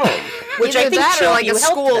folk's home, which I Either think that or showed like you a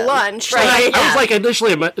helped school them. lunch. Right. I was like,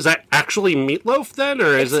 initially, is that actually meatloaf then?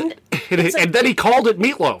 Or is it? And then he called it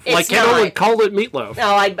meatloaf. Like, Ken not. Owen called it meatloaf.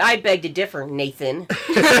 No, I beg to differ, Nathan.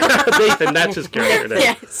 Nathan, that's his character name.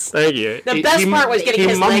 Yes. Thank you. The best part was getting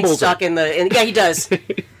his leg mumbles stuck in the... yeah, he does.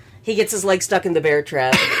 He gets his leg stuck in the bear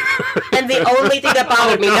trap. And the only thing that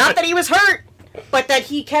bothered me, not that he was hurt, but that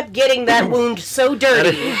he kept getting that wound so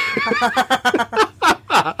dirty.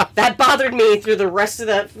 That bothered me through the rest of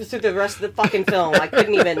the fucking film. I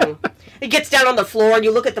couldn't even... It gets down on the floor, and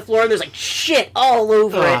you look at the floor, and there's like shit all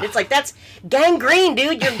over it. It's like, that's gangrene,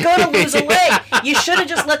 dude. You're gonna lose a leg. You should have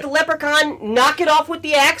just let the leprechaun knock it off with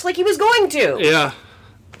the axe like he was going to. Yeah.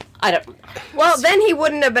 I don't... Well, then he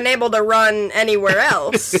wouldn't have been able to run anywhere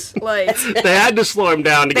else. Like, They had to slow him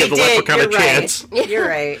down to give the leprechaun a chance. You're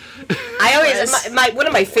right. I always one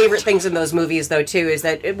of my favorite things in those movies, though, too, is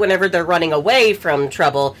that whenever they're running away from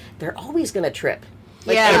trouble, they're always going to trip.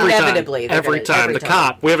 Like, Yeah. inevitably. Every time. The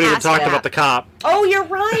cop. We haven't even talked about the cop. Oh, you're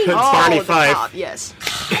right. Barney the Fife. top, yes.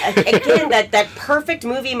 Again, that perfect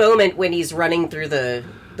movie moment when he's running through the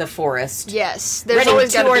forest. Yes. There's Running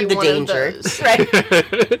always got to toward be the one danger. of those.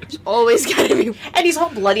 Right? Always got to be. And he's all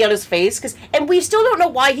bloody on his face, and we still don't know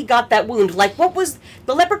why he got that wound. Like, what was...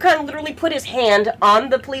 The leprechaun literally put his hand on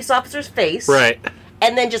the police officer's face. Right.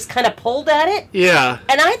 And then just kind of pulled at it. Yeah.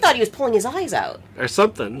 And I thought he was pulling his eyes out. Or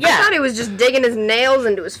something. Yeah. I thought he was just digging his nails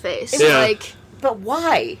into his face. Yeah. Like, But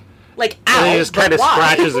why? Like, And ow, he just but kind of why?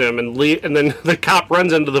 scratches him, and then the cop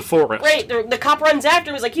runs into the forest. Right, the cop runs after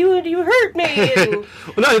him. He's like, you hurt me. And,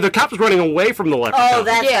 Well, no, the cop's running away from the leprechaun. oh,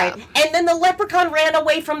 that's Yeah. right. And then the leprechaun ran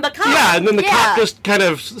away from the cop. Yeah, and then the Yeah. cop just kind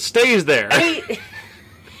of stays there.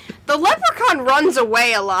 the leprechaun runs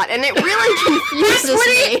away a lot, and it really confuses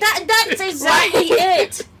me. That's exactly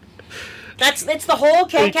it. It's the whole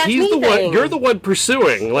can't catch He's me the thing. one. You're the one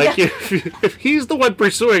pursuing. Like, Yeah. if he's the one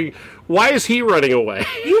pursuing, why is he running away?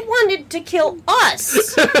 You wanted to kill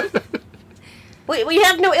us. We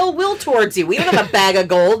have no ill will towards you. We don't have a bag of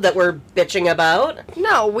gold that we're bitching about.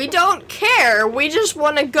 No, we don't care. We just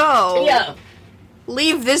want to go. Yeah.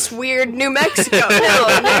 Leave this weird New Mexico.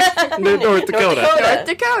 No, North Dakota. Dakota. North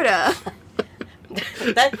Dakota.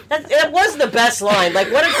 That was the best line.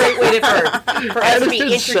 Like, what a great way for us to be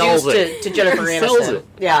Aniston sells introduced to Jennifer He sells Aniston. it.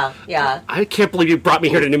 Yeah. I can't believe you brought me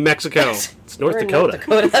here to New Mexico. It's North We're in Dakota.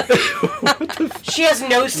 North Dakota. She has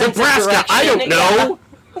no sense Nebraska, of direction. I don't know.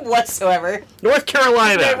 Whatsoever. North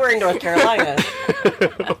Carolina. We're in North Carolina.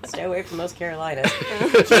 Stay away from those Carolinas.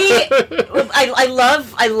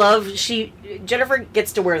 I love Jennifer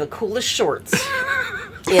gets to wear the coolest shorts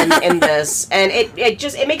in this, and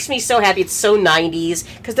it makes me so happy. It's so 90s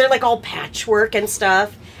because they're like all patchwork and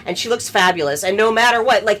stuff. And she looks fabulous. And no matter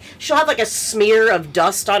what, like, she'll have like a smear of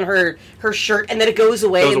dust on her shirt, and then it goes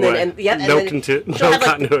away. No Then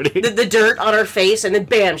continuity. The dirt on her face, and then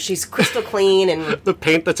bam, she's crystal clean. And the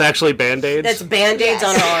paint that's actually Band-Aids. that's Band-Aids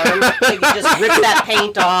on her arm. Like, you just rip that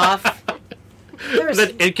paint off.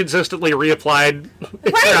 That inconsistently reapplied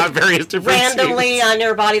throughout various different randomly scenes. on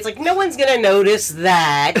your body. It's like, no one's going to notice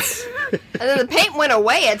that. And then the paint went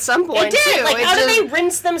away at some point, It did. too. Like, how did they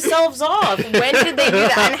rinse themselves off? When did they do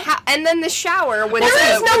that? And then the shower. With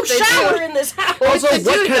There is no with the shower dude. in this house. Also, the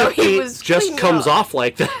what dude, kind though, of he paint was just cleaning comes up. off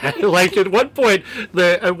like that? Like at one point,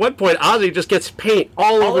 Ozzy just gets paint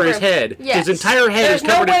all over his head. Yes. His entire head There's is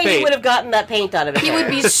no covered in way he paint. would have gotten that paint out of it. He would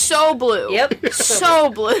be so blue. Yep. So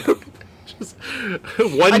blue.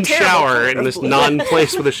 One A terrible shower color in this blue.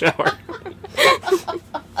 non-place with a shower.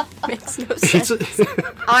 Makes no sense.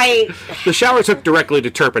 The shower took directly to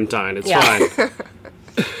turpentine. It's Yeah. fine.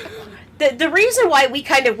 The reason why we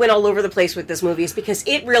kind of went all over the place with this movie is because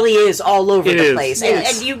it really is all over It the is. place.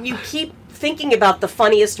 Yes. And you keep thinking about the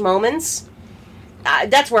funniest moments.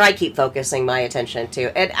 That's where I keep focusing my attention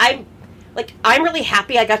to. And I'm really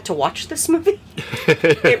happy I got to watch this movie.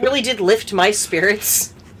 It really did lift my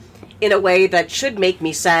spirits in a way that should make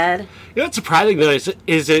me sad. You know what's surprising though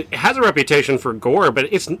is it has a reputation for gore, but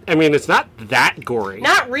it's not that gory.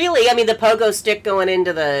 Not really. I mean, the pogo stick going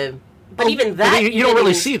into the... But even that... You don't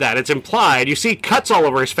really see that. It's implied. You see cuts all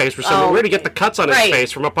over his face for some reason. Where to get the cuts on his right.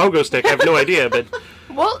 face from a pogo stick, I have no idea, but...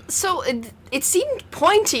 Well, so it seemed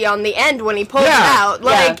pointy on the end when he pulled Yeah. it out.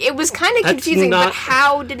 Like, Yeah. it was kind of That's confusing, not- but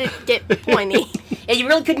how did it get pointy? And you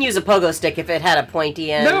really couldn't use a pogo stick if it had a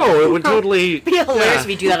pointy end. No, it would totally... It'd be hilarious yeah. if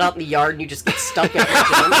you do that out in the yard and you just get stuck in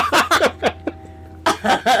it.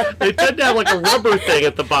 They tend to have like a rubber thing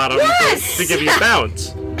at the bottom Yes! to give you bounce.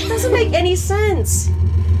 It doesn't make any sense.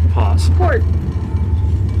 Pause.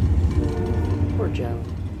 Poor Joe.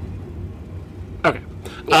 Okay.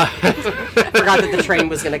 Forgot that the train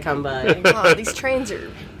was going to come by. Oh, these trains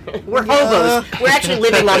are... We're hobos. We're actually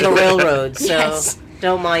living on the railroad, so Yes.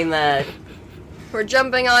 don't mind that. We're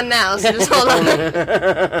jumping on now, so just hold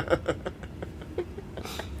on.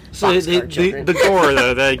 So Boxcar children. the gore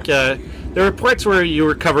though, like there were points where you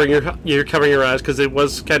were covering your eyes because it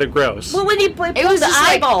was kind of gross. Well, when he pulled It was the just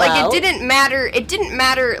like eyeball out, it didn't matter. It didn't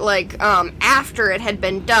matter like after it had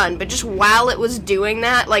been done, but just while it was doing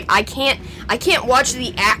that, like I can't watch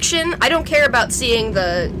the action. I don't care about seeing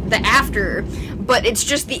the after, but it's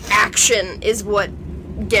just the action is what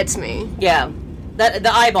gets me. yeah. That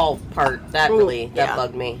the eyeball part that really yeah.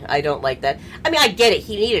 bugged me. I don't like that. I mean, I get it.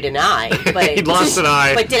 He needed an eye, but He'd lost an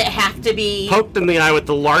eye. But did it have to be? Poked in the eye with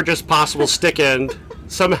the largest possible stick end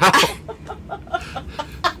somehow.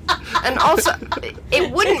 And also,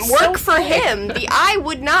 it wouldn't It's work so for thick. him. The eye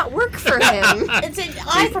would not work for him. It's an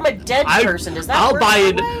eye from a dead person. Does that I'll work buy that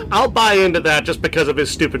into way? I'll buy into that just because of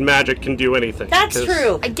his stupid magic can do anything. That's 'cause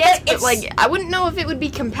true. I guess, but It's- like I wouldn't know if it would be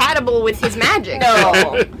compatible with his magic.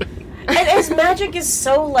 No. And his magic is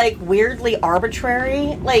so like weirdly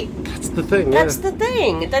arbitrary. Like That's the thing. that's yeah. the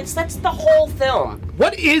thing. That's the whole film.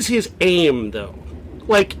 What is his aim though?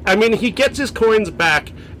 Like, I mean, he gets his coins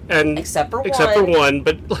back, and Except for one.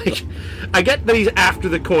 But like, I get that he's after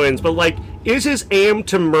the coins, but like, is his aim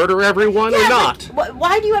to murder everyone or not? Like,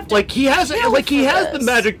 why do you have to? Like he has, kill like he for has the this?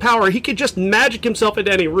 magic power. He could just magic himself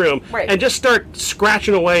into any room Right. and just start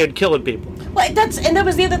scratching away and killing people. Well, that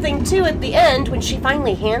was the other thing too. At the end, when she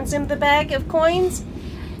finally hands him the bag of coins,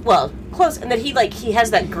 well, close, and then he has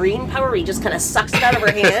that green power where he just kind of sucks it out of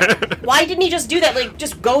her hand. Why didn't he just do that? Like,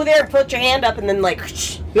 just go there and put your hand up, and then like,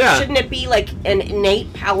 Yeah. shouldn't it be like an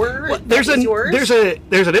innate power? There's that is yours?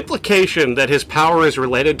 there's an implication that his power is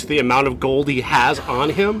related to the amount of gold he has on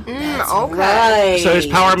him. Okay. right. So his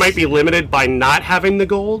power might be limited by not having the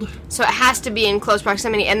gold So it has to be in close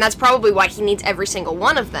proximity, and that's probably why he needs every single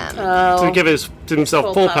one of them. to give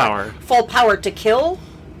himself full power. Full power to kill.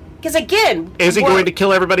 Because again, Is he what- going to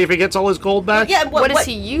kill everybody if he gets all his gold back? Yeah. what does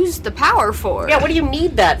he use the power for? Yeah, what do you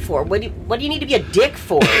need that for? What do you need to be a dick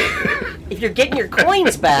for? If you're getting your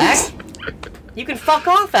coins back, you can fuck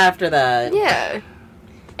off after that. Yeah.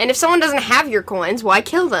 And if someone doesn't have your coins, why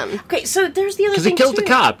kill them? Okay, so there's the other Because thing he killed too. the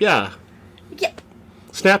cop, yeah. Yeah,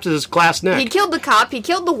 snaps his glass neck. He killed the cop. He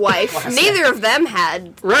killed the wife. Neither of them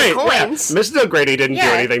had right, coins. Yeah. Mrs. O'Grady didn't do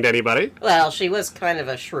Yeah. anything to anybody. Well, she was kind of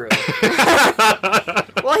a shrew.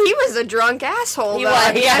 Well, he was a drunk asshole. He though. was,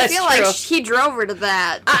 I mean, yeah, I that's feel true. like he drove her to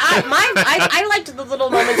that. I liked the little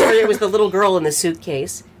moments where it was the little girl in the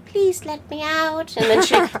suitcase. Please let me out. And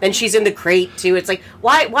then she's in the crate too. It's like,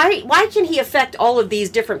 why can he affect all of these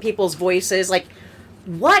different people's voices? Like,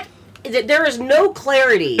 what? There is no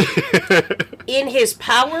clarity in his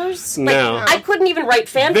powers. Like, No. I couldn't even write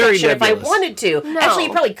fan Very fiction if I nebulous. wanted to. No. Actually,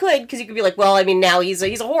 you probably could, because you could be like, well, I mean, now he's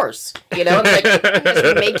a horse. You know, like,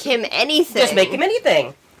 Just make him anything. just make him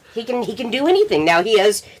anything. He can do anything. Now he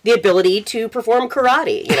has the ability to perform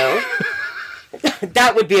karate, you know?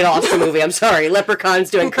 That would be an awesome movie. I'm sorry. Leprechauns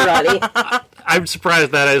doing karate. I'm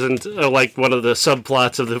surprised that isn't like one of the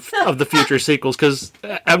subplots of the future sequels, because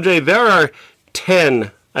MJ, there are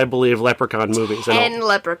 10, I believe, Leprechaun movies. in all. 10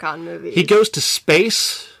 Leprechaun movies. He goes to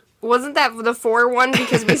space. Wasn't that the 4 one?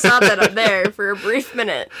 Because we saw that up there for a brief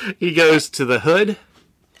minute. He goes to the hood.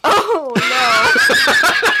 Oh, no.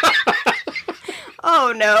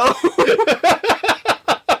 Oh, no.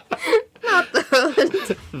 Not the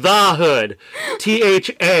hood. The Hood.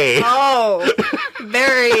 THA. Oh,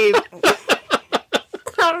 very...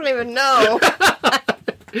 I don't even know.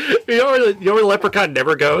 You know where the Leprechaun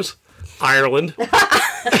never goes? Ireland.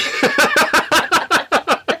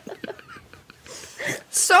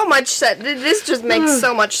 So much sense. This just makes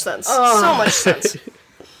so much sense. So much sense.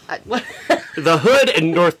 The Hood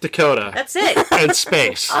in North Dakota. That's it. And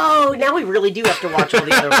space. Oh, now we really do have to watch all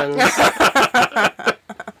the other ones.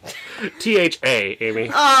 THA, Amy.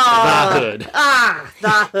 The Hood. The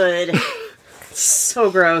Hood.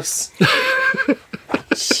 So gross.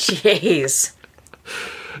 Jeez.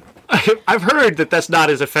 I've heard that that's not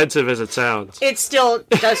as offensive as it sounds. It still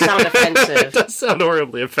does sound offensive. It does sound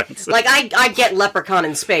horribly offensive. Like, I get Leprechaun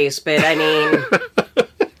in space, but I mean...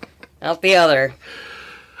 Not the other.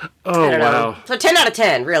 oh, I don't wow. know. So 10 out of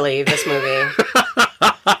 10, really, this movie.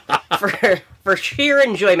 for sheer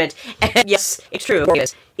enjoyment. And yes, it's true.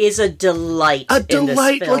 It is a delight. A in this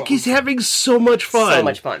delight. film. Like, he's having so much fun. So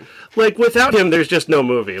much fun. Like, without him, there's just no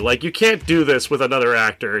movie. Like, you can't do this with another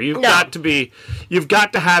actor. You've got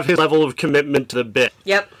to have his level of commitment to the bit.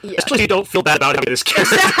 Yep. Especially if you don't feel bad about having this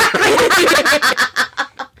character.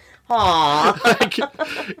 Aww. Like,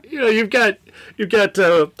 you've got Peter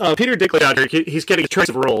Dinklage out here. He's getting a choice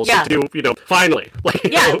of roles Yeah. to do, finally. Like,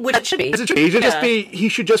 Yeah, which it should be. He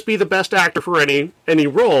should just be the best actor for any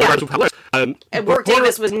role. Yeah. And Warwick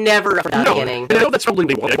Davis was never from the beginning. And I know that's probably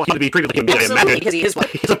what they want him to be treated like him. Absolutely, because he is one.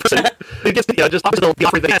 He's a person. He gets just opposite the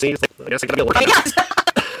offer they get. He's like, I guess I gotta be able to Yes.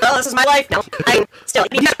 Well, this is my life now. I'm still.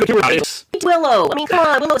 Willow. I mean, come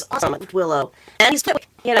on, Willow's awesome. Willow, and he's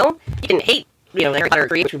you know, you can hate. Harry Potter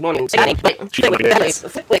 3, which we won't even say anything, but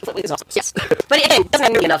Flitwick is awesome. Yes. But again, doesn't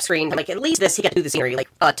have nearly enough screen. Like, at least this, he got to do the scenery, like,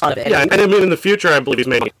 a ton of it. Yeah, and I mean, in the future, I believe he's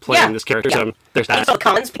mainly playing this character, so there's that. So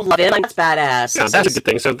Collins, people love him. That's badass. Yeah, that's a good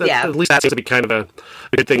thing. So at least that seems to be kind of a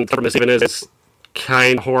good thing for Miss Even is. It's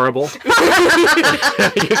kind of horrible.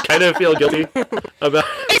 You kind of feel guilty about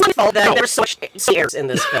It's my fault that there were so many errors in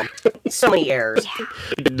this film. So many errors.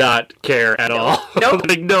 I did not care at all. Nope.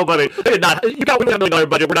 Like, nobody. I did not. You got $1 million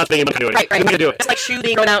budget. We're not spending money doing it. Right. I'm going to do it. It's like Shoe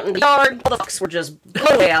being thrown out in the yard. All the fucks were just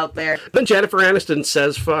way out there. Then Jennifer Aniston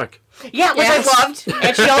says fuck. Yeah, which Yes. I loved.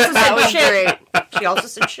 And she also That said was shit. She also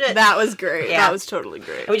said shit. That was great. Yeah. That was totally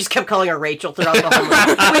great. And we just kept calling her Rachel throughout the whole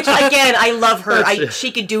movie. Which, again, I love her.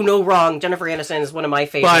 She could do no wrong. Jennifer Aniston is one of my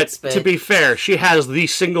favorites. But to be fair, she has the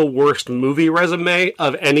single worst movie resume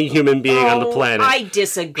of any human being on the planet. I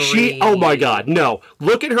disagree. Oh my god, no.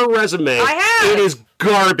 Look at her resume. I have. It is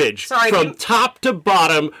garbage. Sorry, From you- top to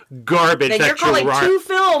bottom, garbage. Then That you're calling two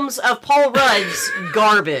films of Paul Rudd's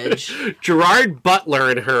garbage. Gerard Butler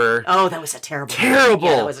and her. Oh, that was a terrible movie. Terrible.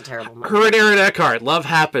 Yeah, that was a terrible movie. Her and Aaron Eckhart. Love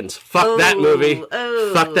happens. Fuck that movie.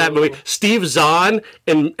 oh. Fuck that movie. Steve Zahn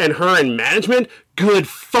and her in management. Good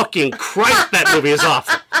fucking Christ, that movie is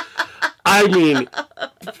awful. I mean,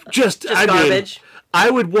 just garbage. I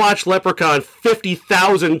would watch Leprechaun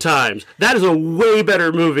 50,000 times. That is a way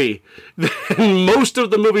better movie than most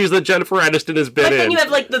of the movies that Jennifer Aniston has been But in. then you have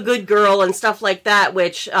like The Good Girl and stuff like that,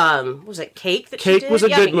 which was it Cake that she Cake did? was a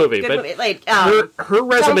Yeah, good movie, but movie. Like her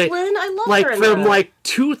resume, Dumpling, I love like her in from that. like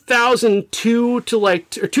 2002 to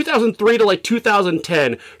like or 2003 to like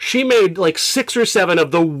 2010, she made like 6 or 7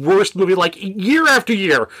 of the worst movie, like year after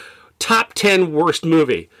year, top 10 worst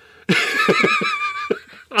movie.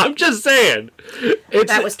 I'm just saying.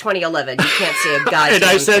 That was 2011. You can't say a goddamn and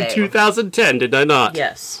I said thing. 2010, did I not?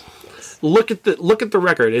 Yes. Look at the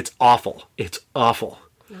record. It's awful. It's awful.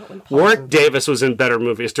 Warwick Davis was in better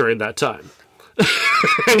movies during that time.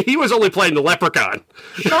 And he was only playing the leprechaun.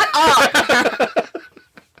 Shut up.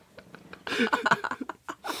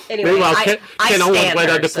 Anyway, Meanwhile, I Ken Owens stand went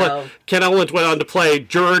her, on to so. play. Ken Owens went on to play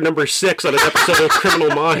juror number 6 on an episode of Criminal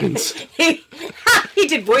Minds. He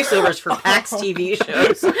did voiceovers for PAX TV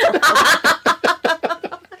shows.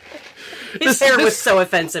 His hair was so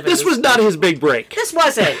offensive. This was not his big break. This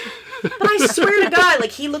wasn't. But I swear to God, like,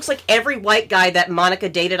 he looks like every white guy that Monica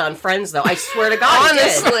dated on Friends, though. I swear to God,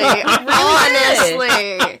 Honestly, honestly.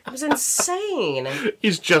 it was insane.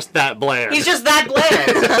 He's just that bland. He's just that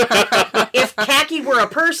bland. If khaki were a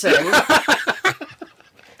person,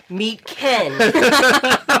 meet Ken.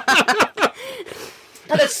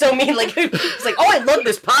 Oh, that's so mean. Like, it's like, oh, I love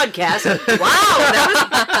this podcast. Wow,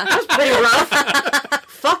 that was pretty rough.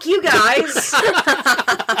 Fuck you guys.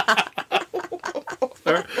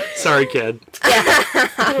 Sorry, Ken.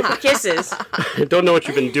 Yeah. Kisses. I don't know what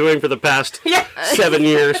you've been doing for the past 7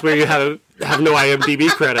 years where you have no IMDb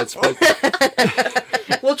credits. But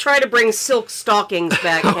We'll try to bring silk stockings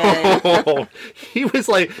back, Ken. he was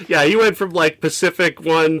like, he went from like Pacific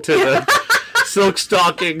 1 to the silk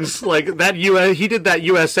stockings. Like that he did that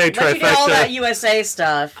USA He trifecta. did all that USA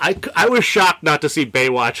stuff. I was shocked not to see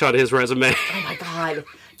Baywatch on his resume. Oh my God.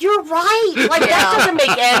 You're right. Like, that doesn't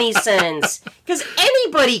make any sense. Because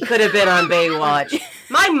anybody could have been on Baywatch.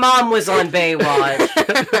 My mom was on Baywatch.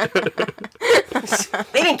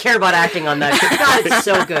 They didn't care about acting on that. But God, it's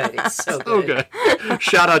so good. It's so good. Okay.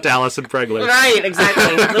 Shout out to Alison Pregler. Right, exactly.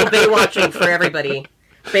 A little Baywatching for everybody.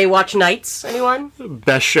 Baywatch Nights, anyone?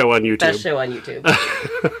 Best show on YouTube. Best show on YouTube.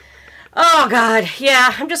 Oh, God.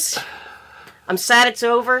 Yeah, I'm sad it's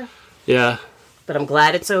over, Yeah. but I'm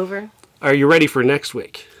glad it's over. Are you ready for next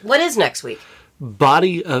week? What is next week?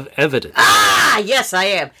 Body of Evidence. Ah, yes, I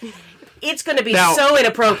am. It's going to be Now- so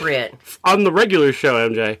inappropriate. On the regular show,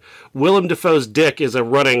 MJ, Willem Dafoe's dick is a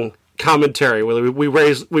running commentary where we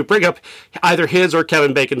bring up either his or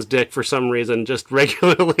Kevin Bacon's dick for some reason just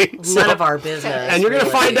regularly. None of our business. And you're going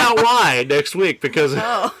to really. find out why next week because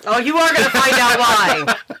Oh, you are going to find out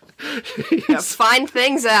why. Find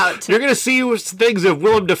things out. you're going to see things of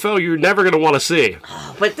Willem Dafoe you're never going to want to see.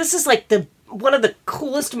 But this is like one of the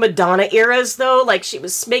coolest Madonna eras, though. Like, she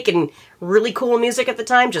was making really cool music at the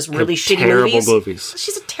time, just really shitty Terrible movies.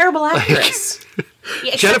 She's a terrible actress.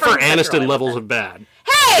 Yeah, except Jennifer for Petra, I Aniston love levels her. of bad.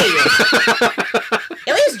 Hey!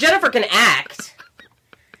 At least Jennifer can act.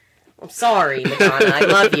 I'm sorry, Madonna. I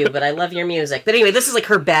love you, but I love your music. But anyway, this is like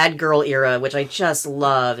her bad girl era, which I just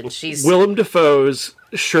love, and she's... Willem Dafoe's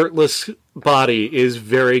shirtless body is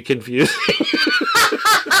very confusing.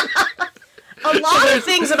 A lot of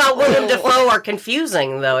things about Willem Dafoe are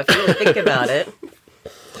confusing, though, if you really think about it.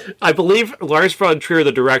 I believe Lars von Trier,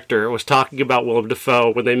 the director, was talking about Willem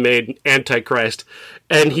Dafoe when they made Antichrist,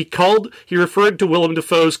 and he referred to Willem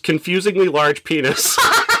Dafoe's confusingly large penis.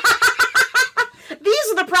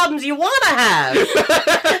 These are the problems you want to have.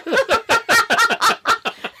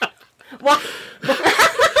 Why?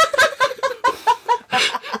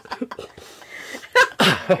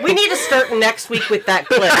 We need to start next week with that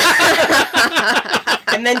clip.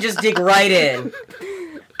 And then just dig right in.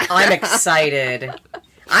 I'm excited.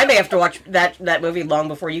 I may have to watch that movie long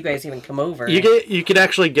before you guys even come over. You can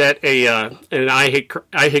actually get an I Hate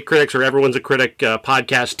Critics or Everyone's a Critic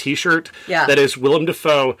podcast T-shirt. Yeah. That is Willem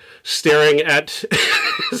Dafoe staring at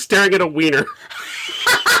a wiener,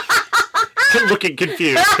 looking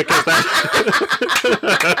confused because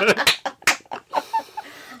that.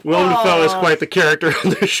 Willem Dafoe is quite the character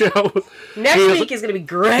on the show. Next week is going to be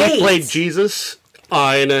great. He played Jesus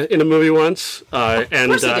in a movie once. Of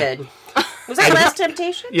course he did. Was that Last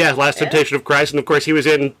Temptation? Yeah, Last Temptation of Christ, and of course he was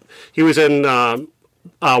in a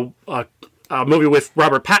movie with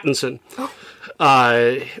Robert Pattinson.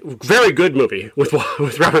 Very good movie with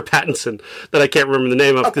Robert Pattinson that I can't remember the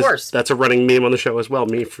name of. Of course. That's a running meme on the show as well,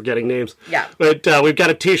 me forgetting names. Yeah. But we've got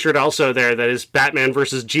a T-shirt also there that is Batman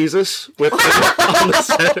versus Jesus with them on the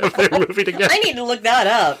set of their movie together. I need to look that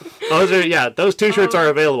up. Those T-shirts are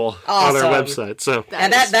available on our Awesome. website. So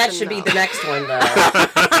And that should be the next one, though.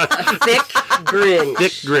 A thick Grinch.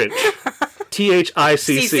 Dick Grinch.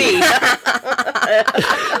 THICC. CC.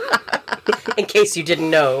 In case you didn't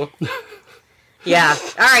know. Yeah.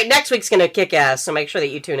 All right, next week's going to kick ass, so make sure that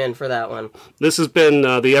you tune in for that one. This has been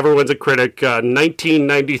the Everyone's a Critic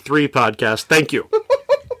 1993 podcast. Thank you.